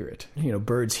veeries who hear it. You know,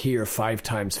 birds hear 5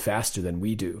 times faster than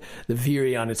we do. The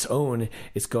veery on its own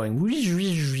is going, and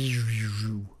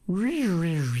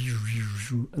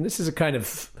this is a kind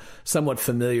of somewhat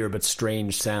familiar but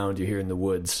strange sound you hear in the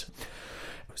woods.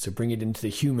 So bring it into the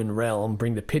human realm,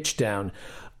 bring the pitch down.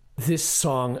 This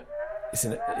song is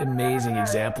an amazing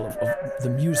example of the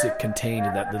music contained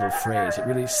in that little phrase. It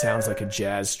really sounds like a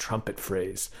jazz trumpet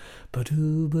phrase.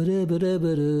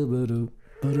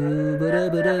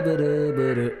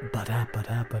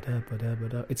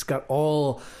 It's got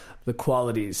all the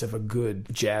qualities of a good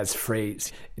jazz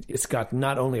phrase. It's got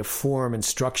not only a form and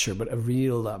structure, but a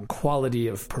real quality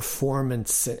of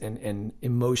performance and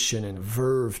emotion and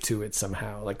verve to it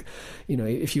somehow. Like, you know,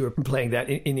 if you were playing that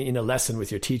in a lesson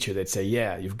with your teacher, they'd say,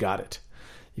 yeah, you've got it.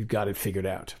 You've got it figured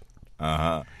out.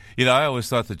 Uh-huh. You know, I always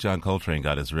thought that John Coltrane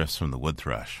got his riffs from the wood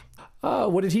thrush.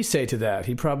 What did he say to that?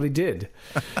 He probably did.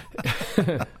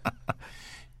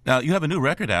 Now, you have a new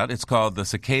record out. It's called the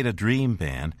Cicada Dream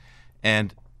Band,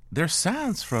 and there's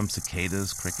sounds from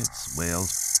cicadas, crickets,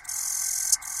 whales,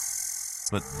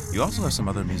 but you also have some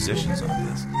other musicians on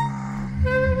this.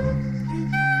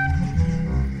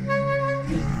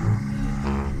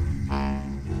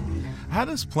 How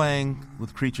does playing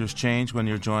with creatures change when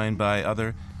you're joined by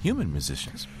other human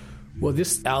musicians? Well,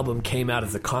 this album came out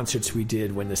of the concerts we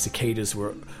did when the cicadas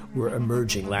were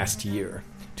emerging last year,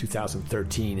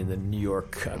 2013, in the New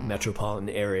York metropolitan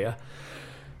area.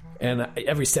 And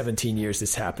every 17 years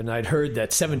this happened. I'd heard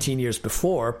that 17 years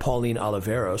before, Pauline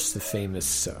Oliveros, the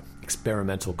famous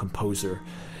experimental composer,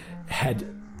 had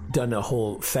done a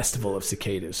whole festival of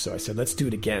cicadas. So I said, let's do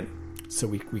it again. So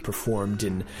we performed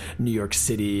in New York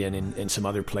City and in some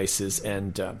other places.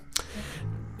 And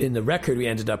in the record, we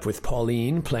ended up with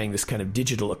Pauline playing this kind of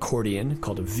digital accordion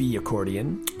called a V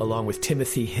accordion, along with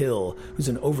Timothy Hill, who's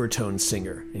an overtone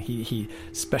singer. And he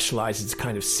specializes in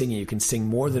kind of singing. You can sing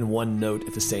more than one note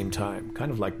at the same time,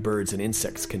 kind of like birds and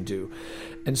insects can do.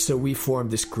 And so we formed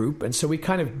this group. And so we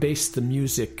kind of based the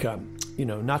music,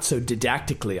 not so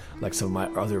didactically like some of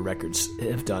my other records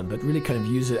have done, but really kind of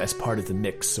use it as part of the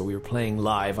mix. So we were playing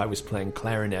live. I was playing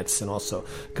clarinets and also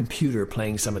computer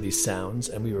playing some of these sounds.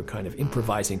 And we were kind of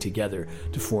improvising together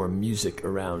to form music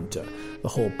around the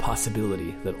whole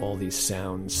possibility that all these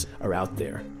sounds are out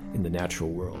there in the natural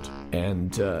world.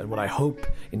 And what I hope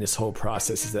in this whole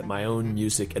process is that my own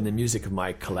music and the music of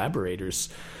my collaborators,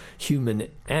 human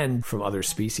and from other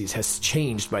species, has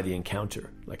changed by the encounter.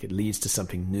 Like it leads to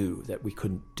something new that we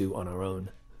couldn't do on our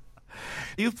own.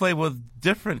 You've played with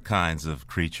different kinds of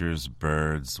creatures,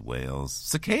 birds, whales,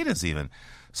 cicadas even.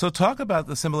 So talk about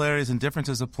the similarities and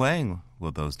differences of playing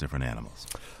with those different animals.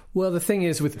 Well, the thing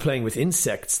is, with playing with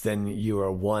insects, then you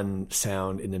are one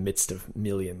sound in the midst of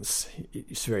millions.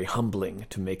 It's very humbling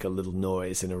to make a little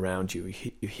noise, and around you,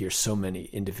 you hear so many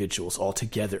individuals all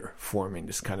together forming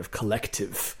this kind of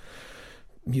collective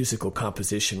musical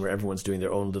composition where everyone's doing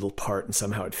their own little part and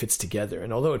somehow it fits together.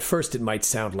 And although at first it might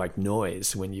sound like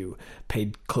noise, when you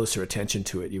paid closer attention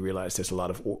to it, you realize there's a lot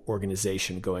of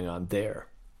organization going on there.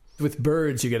 With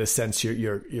birds, you get a sense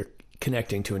you're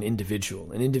connecting to an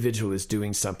individual. An individual is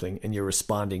doing something and you're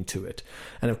responding to it.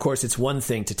 And of course, it's one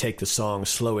thing to take the song,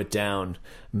 slow it down,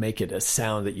 make it a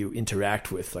sound that you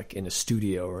interact with, like in a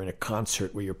studio or in a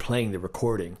concert where you're playing the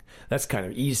recording. That's kind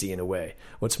of easy in a way.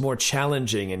 What's more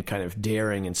challenging and kind of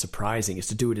daring and surprising is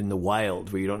to do it in the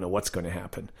wild where you don't know what's going to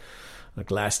happen. Like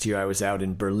last year, I was out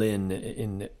in Berlin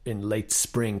in late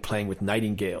spring playing with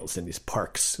nightingales in these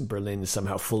parks. Berlin is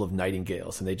somehow full of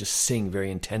nightingales, and they just sing very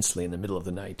intensely in the middle of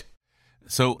the night.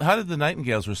 So how did the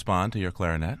nightingales respond to your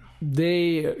clarinet?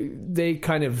 They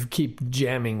kind of keep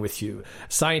jamming with you.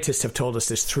 Scientists have told us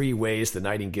there's 3 ways the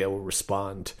nightingale will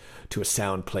respond to a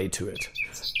sound played to it.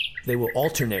 They will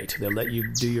alternate. They'll let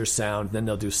you do your sound, then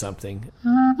they'll do something.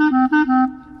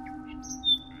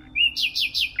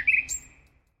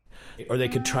 Or they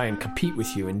could try and compete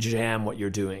with you and jam what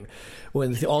you're doing.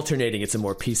 When they're alternating, it's a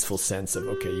more peaceful sense of,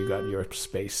 okay, you got your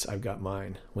space, I've got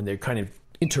mine. When they're kind of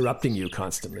interrupting you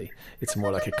constantly, it's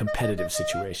more like a competitive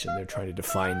situation. They're trying to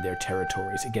define their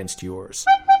territories against yours.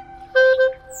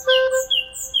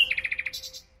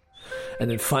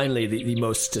 And then finally, the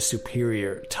most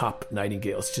superior top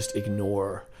nightingales just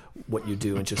ignore what you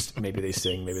do and just maybe they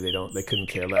sing, maybe they don't. They couldn't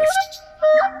care less.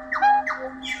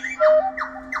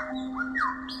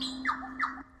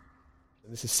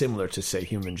 This is similar to, say,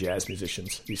 human jazz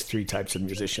musicians. These 3 types of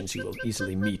musicians you will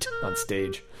easily meet on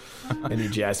stage. Any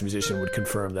jazz musician would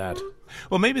confirm that.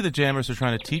 Well, maybe the jammers are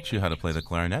trying to teach you how to play the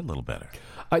clarinet a little better.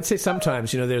 I'd say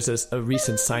sometimes, there's a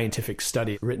recent scientific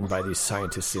study written by these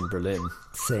scientists in Berlin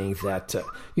saying that,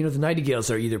 the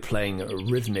nightingales are either playing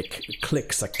rhythmic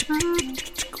clicks like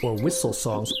or whistle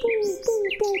songs,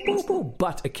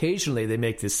 but occasionally they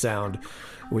make this sound,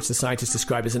 which the scientists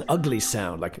describe as an ugly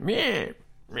sound, like meh,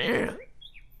 meh.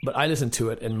 But I listened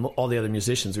to it, and all the other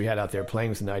musicians we had out there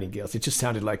playing with the nightingales, it just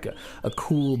sounded like a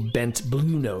cool bent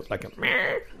blue note, like a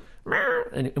meh, meh.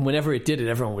 And whenever it did it,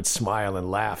 everyone would smile and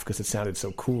laugh because it sounded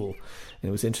so cool. And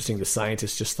it was interesting, the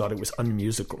scientists just thought it was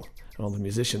unmusical. And all the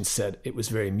musicians said it was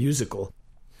very musical.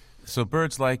 So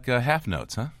birds like half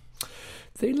notes, huh?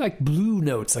 They like blue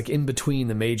notes, like in between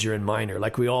the major and minor,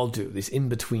 like we all do. These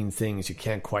in-between things you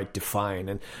can't quite define.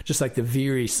 And just like the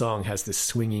Veery song has this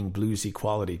swinging bluesy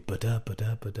quality. Ba-da,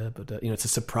 ba-da, ba-da, ba-da. It's a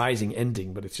surprising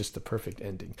ending, but it's just the perfect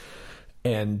ending.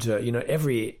 And,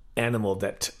 every animal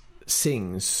that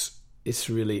sings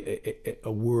is really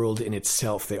a world in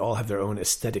itself. They all have their own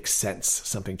aesthetic sense,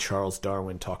 something Charles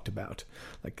Darwin talked about.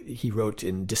 Like he wrote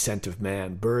in Descent of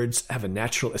Man, birds have a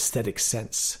natural aesthetic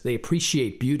sense. They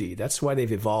appreciate beauty. That's why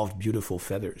they've evolved beautiful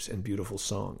feathers and beautiful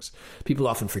songs. People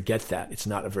often forget that. It's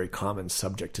not a very common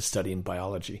subject to study in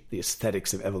biology, the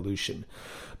aesthetics of evolution.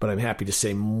 But I'm happy to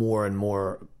say more and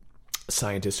more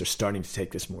scientists are starting to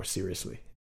take this more seriously.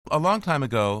 A long time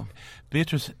ago,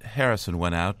 Beatrice Harrison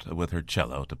went out with her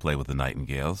cello to play with the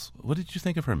nightingales. What did you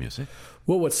think of her music?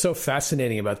 Well, what's so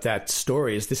fascinating about that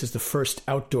story is this is the first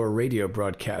outdoor radio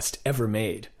broadcast ever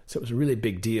made. So it was a really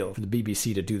big deal for the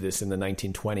BBC to do this in the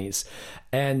 1920s.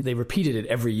 And they repeated it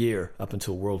every year up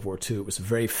until World War II. It was a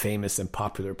very famous and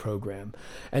popular program.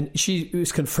 And she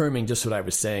was confirming just what I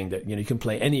was saying, that you can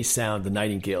play any sound, the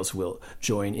nightingales will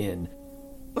join in.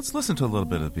 Let's listen to a little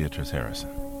bit of Beatrice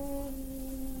Harrison.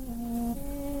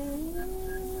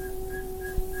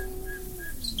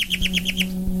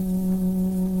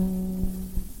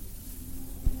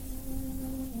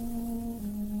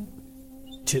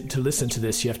 To listen to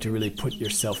this, you have to really put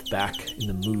yourself back in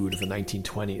the mood of the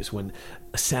 1920s when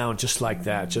a sound just like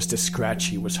that, just as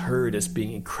scratchy, was heard as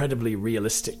being incredibly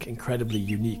realistic, incredibly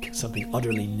unique, something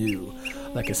utterly new,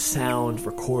 like a sound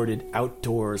recorded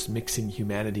outdoors mixing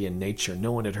humanity and nature.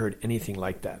 No one had heard anything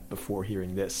like that before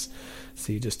hearing this.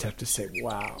 So you just have to say,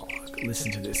 wow,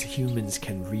 listen to this. Humans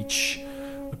can reach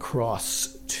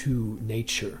across to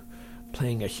nature,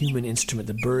 playing a human instrument.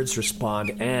 The birds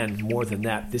respond, and more than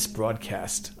that, this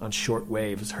broadcast on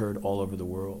shortwave is heard all over the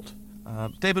world.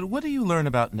 David, what do you learn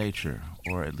about nature,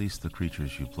 or at least the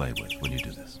creatures you play with, when you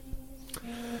do this?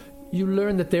 You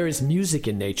learn that there is music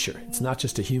in nature. It's not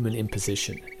just a human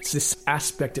imposition. It's this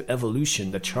aspect of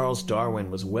evolution that Charles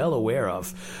Darwin was well aware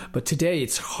of. But today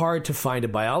it's hard to find a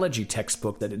biology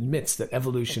textbook that admits that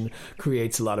evolution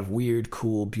creates a lot of weird,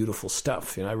 cool, beautiful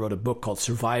stuff. I wrote a book called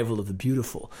Survival of the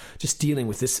Beautiful, just dealing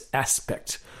with this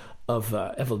aspect of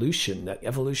evolution, that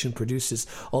evolution produces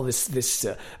all this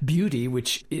beauty,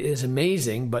 which is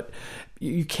amazing, but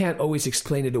you can't always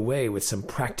explain it away with some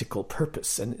practical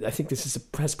purpose. And I think this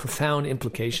has profound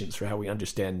implications for how we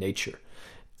understand nature.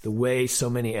 The way so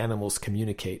many animals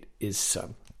communicate is,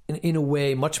 in a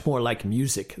way, much more like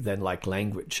music than like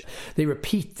language. They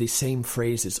repeat the same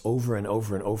phrases over and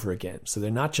over and over again. So they're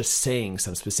not just saying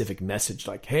some specific message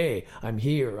like, hey, I'm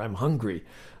here, I'm hungry,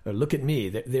 or look at me.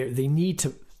 They need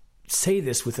to say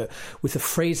this with the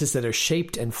phrases that are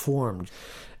shaped and formed.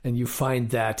 And you find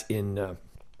that in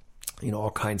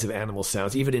all kinds of animal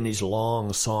sounds, even in these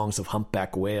long songs of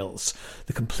humpback whales,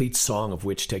 the complete song of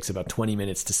which takes about 20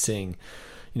 minutes to sing.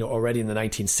 Already in the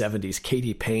 1970s,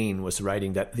 Katie Payne was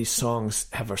writing that these songs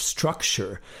have a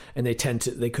structure, and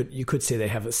you could say they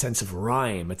have a sense of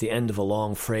rhyme. At the end of a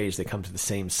long phrase, they come to the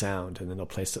same sound, and then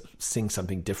they'll sing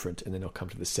something different, and then they'll come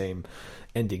to the same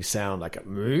ending sound, like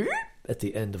a at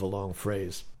the end of a long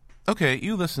phrase. Okay,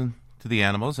 you listen to the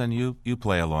animals, and you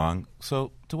play along.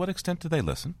 So to what extent do they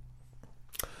listen?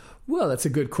 Well, that's a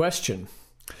good question.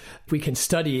 We can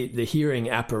study the hearing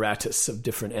apparatus of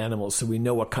different animals, so we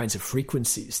know what kinds of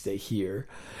frequencies they hear.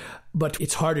 But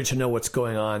it's harder to know what's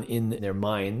going on in their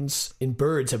minds.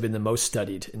 Birds have been the most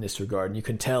studied in this regard, and you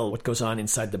can tell what goes on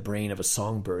inside the brain of a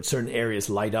songbird. Certain areas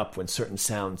light up when certain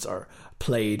sounds are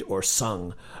played or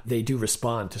sung. They do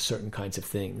respond to certain kinds of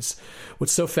things.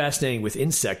 What's so fascinating with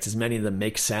insects is many of them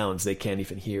make sounds they can't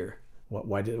even hear.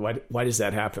 Why does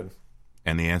that happen?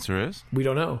 And the answer is? We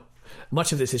don't know.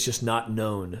 Much of this is just not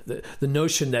known. The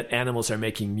notion that animals are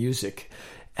making music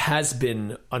has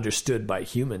been understood by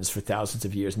humans for thousands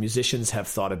of years. Musicians have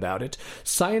thought about it.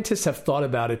 Scientists have thought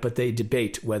about it, but they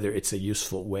debate whether it's a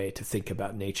useful way to think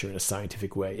about nature in a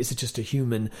scientific way. Is it just a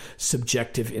human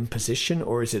subjective imposition,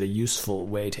 or is it a useful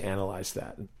way to analyze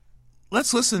that?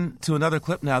 Let's listen to another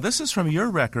clip now. This is from your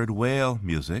record, Whale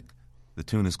Music. The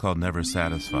tune is called Never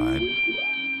Satisfied.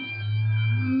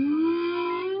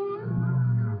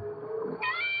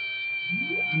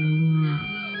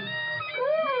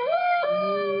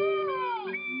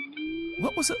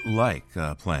 What was it like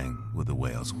playing with the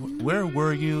whales? Where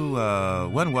were you?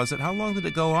 When was it? How long did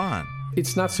it go on?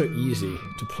 It's not so easy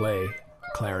to play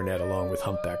clarinet along with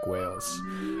humpback whales.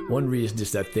 One reason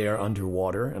is that they're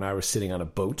underwater, and I was sitting on a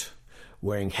boat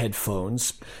wearing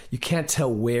headphones. You can't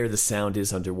tell where the sound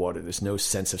is underwater. There's no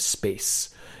sense of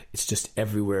space. It's just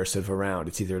everywhere sort of around.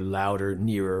 It's either louder,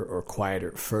 nearer, or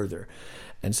quieter, further.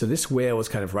 And so this whale was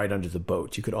kind of right under the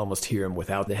boat. You could almost hear him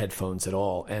without the headphones at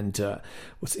all. And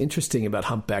what's interesting about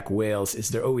humpback whales is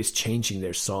they're always changing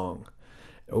their song,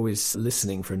 always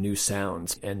listening for new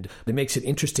sounds. And it makes it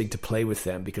interesting to play with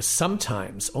them because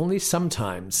sometimes, only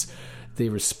sometimes, they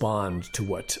respond to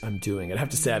what I'm doing. I'd have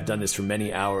to say I've done this for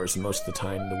many hours, and most of the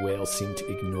time the whales seem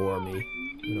to ignore me.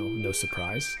 No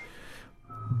surprise.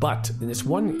 But in this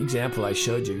one example I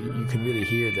showed you, you can really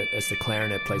hear that as the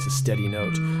clarinet plays a steady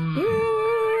note,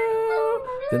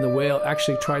 then the whale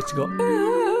actually tries to go,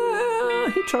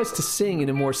 he tries to sing in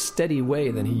a more steady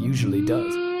way than he usually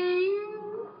does.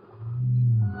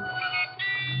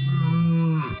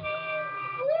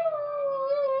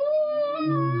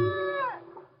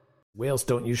 Whales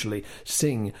don't usually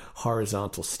sing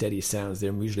horizontal, steady sounds.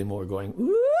 They're usually more going,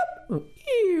 whoop,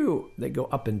 ew. They go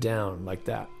up and down like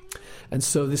that. And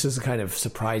so this is a kind of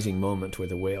surprising moment where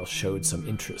the whale showed some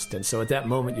interest. And so at that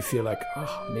moment you feel like,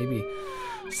 oh, maybe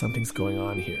something's going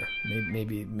on here.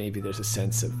 Maybe there's a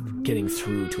sense of getting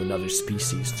through to another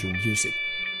species through music.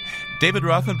 David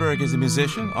Rothenberg is a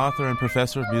musician, author, and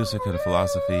professor of music and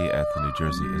philosophy at the New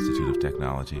Jersey Institute of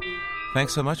Technology.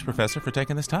 Thanks so much, Professor, for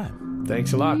taking this time.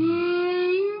 Thanks a lot.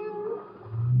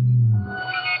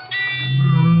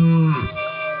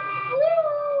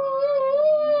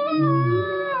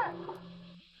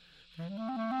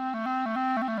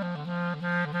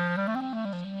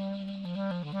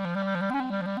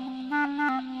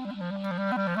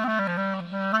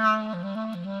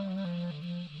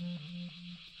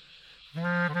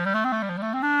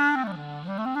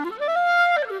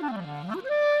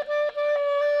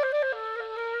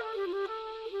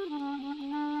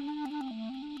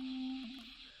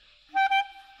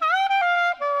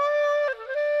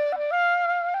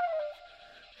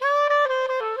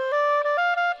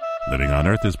 Living on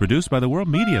Earth is produced by the World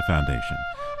Media Foundation.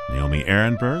 Naomi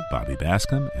Ehrenberg, Bobby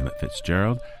Bascom, Emmett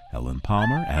Fitzgerald, Helen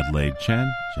Palmer, Adelaide Chen,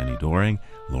 Jenny Doring,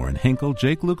 Lauren Hinkle,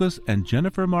 Jake Lucas, and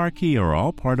Jennifer Marquis are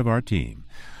all part of our team.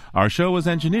 Our show was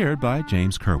engineered by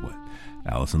James Kerwood.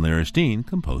 Allison Lirish-Dean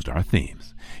composed our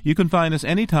themes. You can find us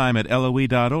anytime at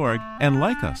LOE.org, and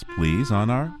like us, please, on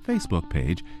our Facebook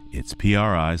page. It's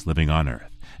PRI's Living on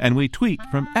Earth. And we tweet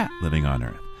from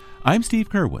 @LivingOnEarth. I'm Steve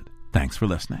Kerwood. Thanks for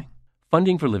listening.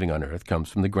 Funding for Living on Earth comes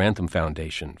from the Grantham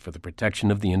Foundation for the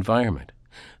Protection of the Environment,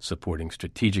 supporting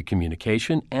strategic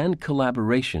communication and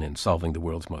collaboration in solving the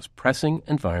world's most pressing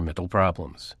environmental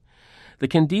problems. The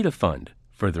Candida Fund,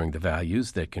 furthering the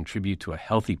values that contribute to a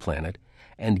healthy planet,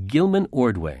 and Gilman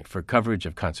Ordway for coverage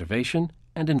of conservation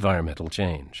and environmental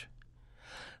change.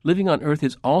 Living on Earth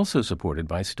is also supported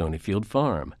by Stonyfield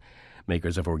Farm,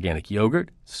 makers of organic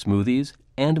yogurt, smoothies,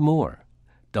 and more.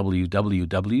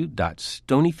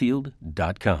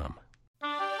 www.stonyfield.com.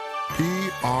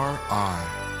 PRI,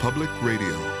 Public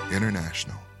Radio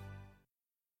International.